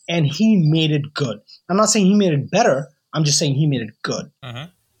 And he made it good. I'm not saying he made it better. I'm just saying he made it good.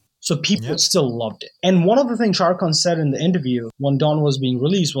 So people still loved it. And one of the things Shah Rukh Khan said in the interview when Dawn was being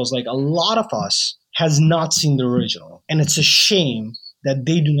released was like, a lot of us has not seen the original. And it's a shame that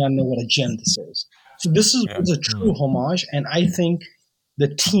they do not know what a gem this is. So this is a true homage. And I think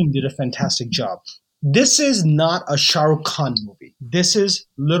the team did a fantastic job. This is not a Shah Rukh Khan movie. This is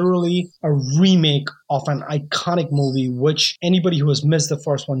literally a remake of an iconic movie, which anybody who has missed the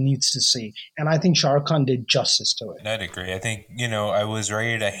first one needs to see. And I think Shah Rukh Khan did justice to it. I'd agree. I think, I was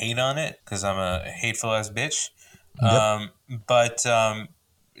ready to hate on it because I'm a hateful ass bitch.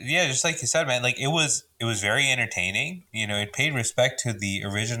 Yeah, just like you said, man, like it was very entertaining. It paid respect to the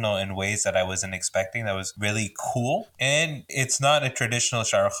original in ways that I wasn't expecting. That was really cool. And it's not a traditional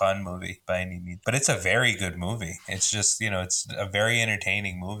Shah Rukh Khan movie by any means, but it's a very good movie. It's just, it's a very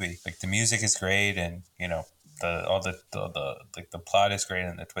entertaining movie. Like the music is great, and the plot is great,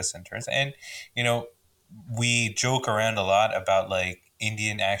 and the twists and turns. And we joke around a lot about like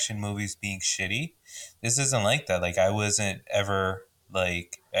Indian action movies being shitty. This isn't like that. Like I wasn't ever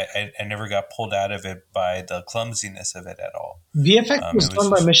like I never got pulled out of it by the clumsiness of it at all. VFX was done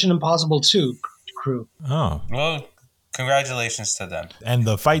by Mission Impossible 2 crew. Oh. Well, congratulations to them. And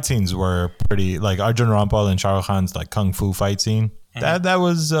the fight scenes were pretty, like Arjun Rampal and Shah Rukh Khan's like kung fu fight scene. That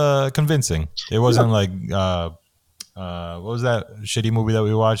was convincing. It wasn't like what was that shitty movie that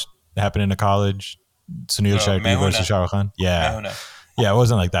we watched? It happened in a college. Sunil Shetty versus Shah Rukh Khan. Yeah. Yeah, it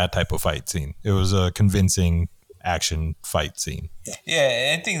wasn't like that type of fight scene. It was a convincing action fight scene.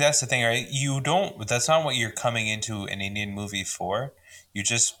 Yeah, I think that's the thing, right? That's not what you're coming into an Indian movie for. You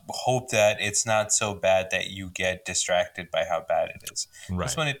just hope that it's not so bad that you get distracted by how bad it is. Right.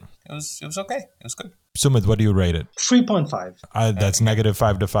 This one, it was okay. It was good. Sumit, what do you rate it? 3.5. That's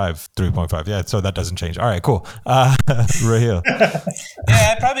 -5 to 5, 3.5. Yeah, so that doesn't change. All right, cool. Raheel. Yeah,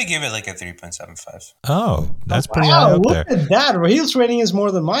 I'd probably give it like a 3.75. Oh, that's pretty high up there. Look at that. Raheel's rating is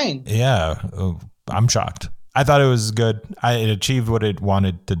more than mine. Yeah, I'm shocked. I thought it was good. It achieved what it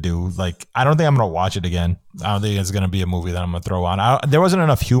wanted to do. Like, I don't think I'm going to watch it again. I don't think it's going to be a movie that I'm going to throw on. There wasn't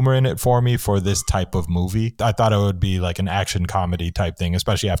enough humor in it for me for this type of movie. I thought it would be like an action comedy type thing,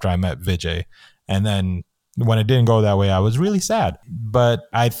 especially after I met Vijay. And then when it didn't go that way, I was really sad. But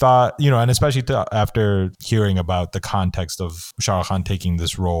I thought, and especially after hearing about the context of Shah Rukh Khan taking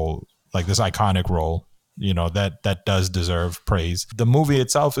this role, like this iconic role, that does deserve praise. The movie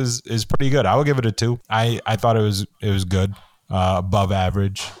itself is pretty good. I will give it a 2. I thought it was good, above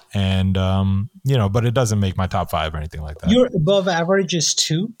average, and but it doesn't make my top 5 or anything like that. Your above average is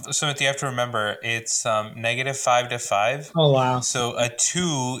 2. So you have to remember it's -5 to 5. Oh wow! So a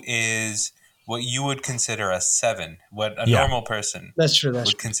 2 is what you would consider a 7. What a normal person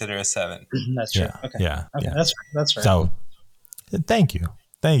would consider a 7. That's true. Yeah. Okay. Yeah. Okay. Yeah. That's fair. So, thank you.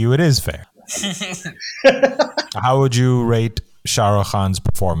 It is fair. How would you rate Shah Rukh Khan's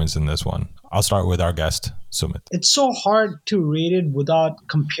performance in this one? I'll start with our guest, Sumit. It's so hard to rate it without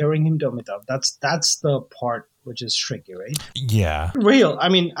comparing him to Amitabh. That's the part which is tricky, right? Yeah. Real. I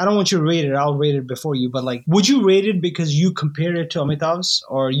mean, I don't want you to rate it. I'll rate it before you. But like, would you rate it because you compared it to Amitabh's,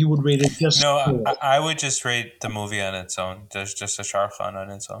 or you would rate it just? No, I would just rate the movie on its own. Just a Shah Rukh Khan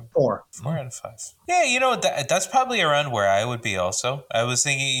on its own. 4 out of 5. Yeah, that's probably around where I would be. Also, I was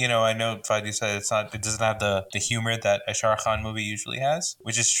thinking, I know Fadi said it doesn't have the humor that a Shah Rukh Khan movie usually has,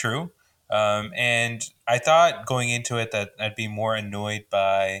 which is true. And I thought going into it that I'd be more annoyed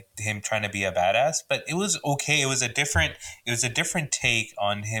by him trying to be a badass, but it was okay. It was a different take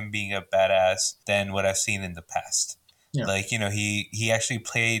on him being a badass than what I've seen in the past. Yeah. Like, he actually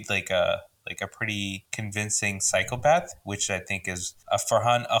played like a like a pretty convincing psychopath, which I think is a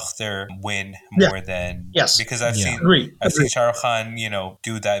Farhan Akhtar win more than because I've seen Shah Rukh Khan,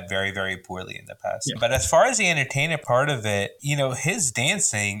 do that very, very poorly in the past. Yeah. But as far as the entertainment part of it, his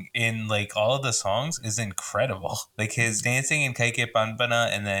dancing in like all of the songs is incredible. Like his dancing in Kai Ke Panbana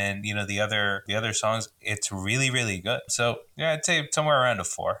and then the other songs, it's really, really good. So yeah, I'd say somewhere around a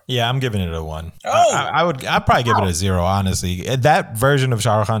 4. Yeah, I'm giving it a 1. Oh, I'd probably give it a 0. Honestly, that version of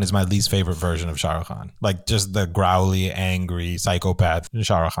Shah Rukh Khan is my least favorite version of Shah Rukh Khan. Like just the growly, angry psychopath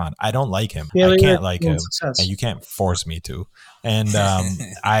Shah Rukh Khan. I don't like him. I can't like him, and you can't force me to. And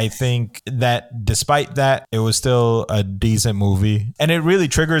I think that despite that, it was still a decent movie. And it really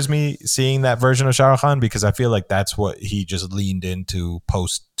triggers me seeing that version of Shah Rukh Khan because I feel like that's what he just leaned into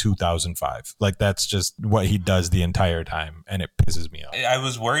post 2005. Like that's just what he does the entire time. And it pisses me off. I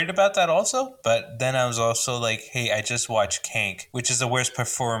was worried about that also. But then I was also like, hey, I just watched Kank, which is the worst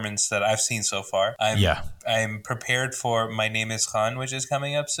performance that I've seen so far. I'm prepared for My Name is Khan, which is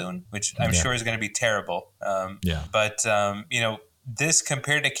coming up soon, which I'm sure is going to be terrible. But, this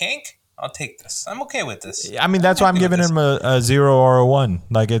compared to Kank, I'll take this. I'm okay with this. I mean, that's why I'm giving him a 0 or a 1.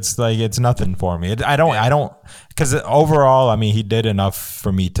 Like it's nothing for me. I don't, because overall, I mean, he did enough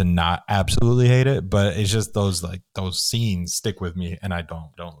for me to not absolutely hate it, but it's just those scenes stick with me, and I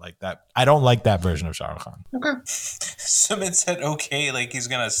don't like that. I don't like that version of Shah Rukh Khan. Okay. Someone said okay, like he's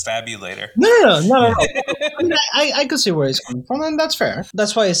gonna stab you later. No. I mean, I could see where he's coming from, and that's fair.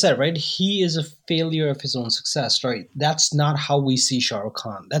 That's why I said, right, he is a failure of his own success, right? That's not how we see Shah Rukh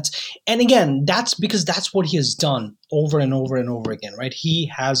Khan. And again, that's because that's what he has done over and over and over again, right? He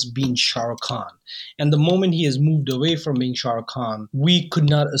has been Shah Rukh Khan. And the moment he has moved away from being Shah Rukh Khan, we could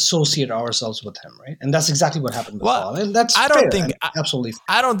not associate ourselves with him, right? And that's exactly what happened with Paul. And that's absolutely fair.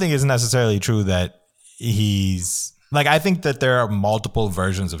 I don't think it's necessarily true that he's like, I think that there are multiple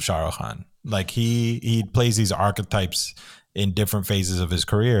versions of Shah Rukh Khan. Like he plays these archetypes in different phases of his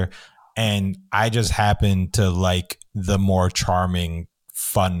career. And I just happen to like the more charming,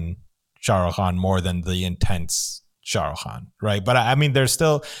 fun Shah Rukh Khan more than the intense Shah Rukh Khan, right? But I mean, there's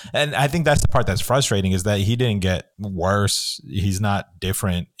still, and I think that's the part that's frustrating is that he didn't get worse. He's not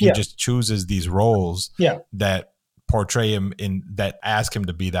different. He just chooses these roles that portray him that ask him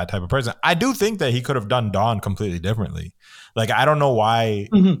to be that type of person. I do think that he could have done Dawn completely differently. Like, I don't know why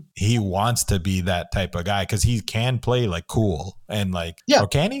he wants to be that type of guy, because he can play like cool and like, or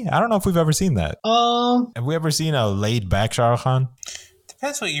can he? I don't know if we've ever seen that. Have we ever seen a laid back Shah Rukh Khan?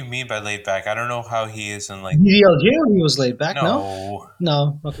 Depends what you mean by laid back. I don't know how he is in like DDLJ when he was laid back. No.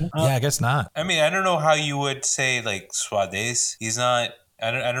 Okay. Yeah, I guess not. I mean, I don't know how you would say like Swades. He's not. I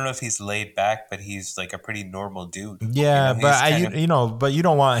don't know if he's laid back, but he's like a pretty normal dude. Yeah, but but you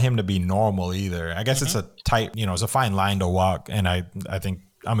don't want him to be normal either. I guess it's a tight, it's a fine line to walk. And I think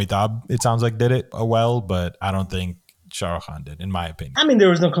Amitabh, it sounds like, did it well, but I don't think Shah Rukh Khan did, in my opinion. I mean, there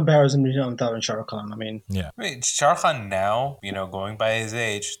was no comparison between Amitabh and Shah Rukh Khan. I mean, Shah Rukh Khan now, going by his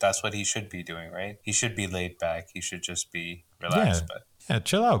age, that's what he should be doing, right? He should be laid back. He should just be relaxed. Yeah,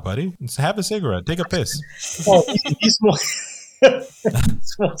 chill out, buddy. Just have a cigarette. Take a piss. Well, he's more.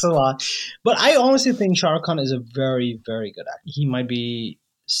 Smokes a lot. But I honestly think Shah Rukh Khan is a very, very good actor. He might be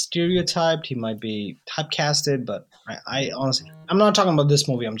stereotyped, he might be typecasted, but I honestly, I'm not talking about this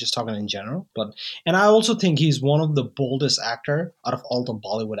movie, I'm just talking in general. And I also think he's one of the boldest actor out of all the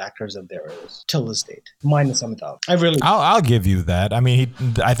Bollywood actors that there is till this date, minus Amitabh. I'll give you that. I mean,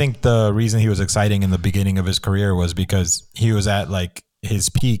 I think the reason he was exciting in the beginning of his career was because he was at like his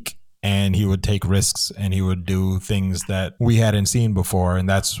peak, and he would take risks and he would do things that we hadn't seen before. And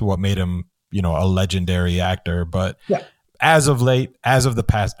that's what made him, a legendary actor. But as of the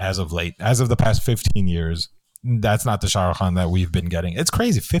past 15 years, that's not the Shah Rukh Khan that we've been getting. It's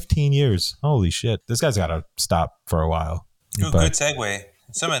crazy. 15 years. Holy shit. This guy's got to stop for a while. Good segue.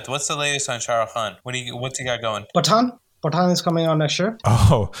 Sumit, what's the latest on Shah Rukh Khan? What's he got going? Pathaan is coming out next year.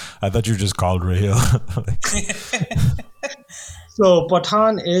 Oh, I thought you just called Raheel. So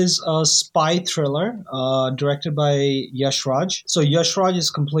Pathaan is a spy thriller directed by Yash Raj. So Yash Raj is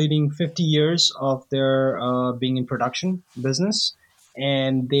completing 50 years of their being in production business.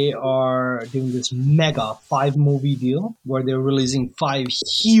 And they are doing this mega 5-movie deal where they're releasing 5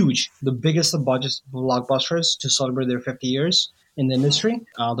 the biggest of budget blockbusters to celebrate their 50 years in the industry.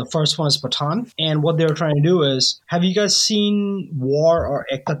 The first one is Pathaan. And what they're trying to do is, have you guys seen War or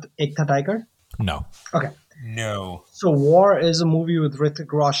Ekta Tiger? No. Okay. No. So War is a movie with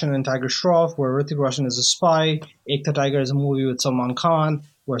Hrithik Roshan and Tiger Shroff, where Hrithik Roshan is a spy. Ekta Tiger is a movie with Salman Khan,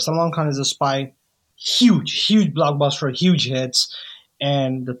 where Salman Khan is a spy. Huge blockbuster, huge hits.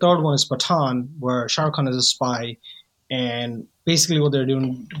 And the third one is Pathaan, where Shah Rukh Khan is a spy. And basically, what they're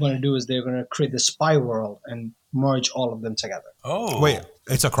going to do is they're going to create the spy world and merge all of them together. Oh, Wait,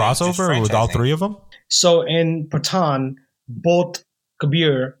 it's a They're just crossover with all franchising. three of them? So in Pathan, both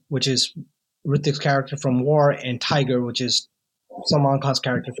Kabir, which is Ritik's character from War, and Tiger, which is Salman Khan's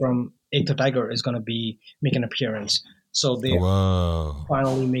character from Ek Tha Tiger, is going to be making an appearance. So they're Whoa.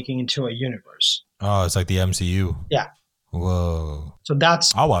 finally making into a universe. Oh, it's like the MCU. Yeah. Whoa. So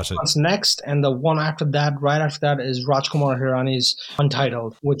that's I'll watch it. what's next. And the one after that, right after that, is Rajkumar Hirani's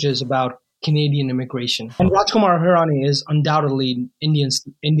Untitled, which is about Canadian immigration. And Rajkumar Hirani is undoubtedly India's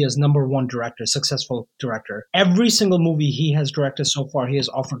number one director, successful director. Every single movie he has directed so far, he has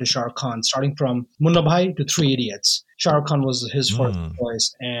offered to Shah Rukh Khan, starting from Munna Bhai to Three Idiots. Shah Rukh Khan was his first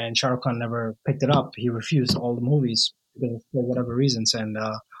choice, and Shah Rukh Khan never picked it up. He refused all the movies because for whatever reasons. And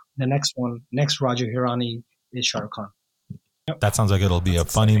the next Raju Hirani is Shah Rukh Khan. That sounds like it'll be a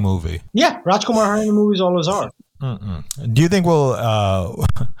funny movie. Yeah, Rajkumar Hirani movies always are. Do you think we'll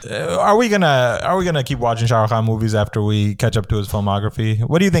are we gonna keep watching Shah Rukh Khan movies after we catch up to his filmography?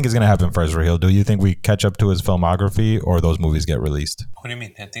 What do you think is gonna happen first, Raheel? Do you think we catch up to his filmography or those movies get released? What do you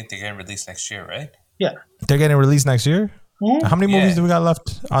mean? I think they're getting released next year, right? Yeah. They're getting released next year? Mhm. How many movies do we got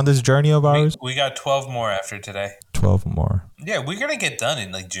left on this journey of ours? We got 12 more after today. 12 more. Yeah, we're gonna get done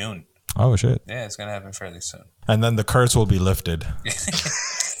in like June. Oh shit. Yeah, it's gonna happen fairly soon. And then the curse will be lifted.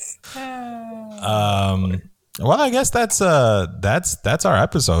 Well, I guess that's our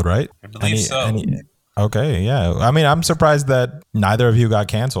episode, right? I believe so. Okay, yeah. I mean, I'm surprised that neither of you got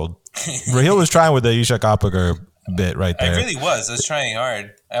canceled. Raheel was trying with the Isha Kapagar bit right there. I really was. I was trying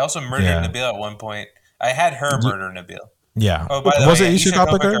hard. I also murdered Nabil at one point. I had her murder Nabil. Yeah. Oh, by the was way, it Isha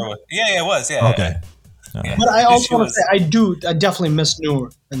Kapagar? Yeah, it was. Yeah. Okay. Yeah. But I also want to say, I definitely miss Noor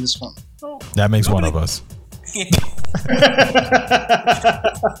in this one. That makes one of us.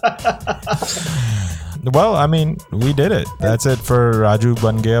 Well, I mean, we did it. That's it for Raju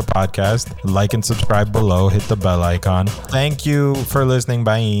Bangaya podcast. Like and subscribe below. Hit the bell icon. Thank you for listening.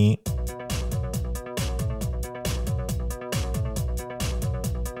 Bye.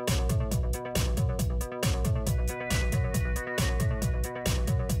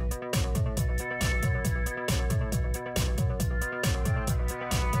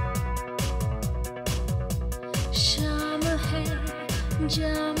 शाम है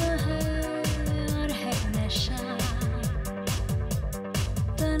जाम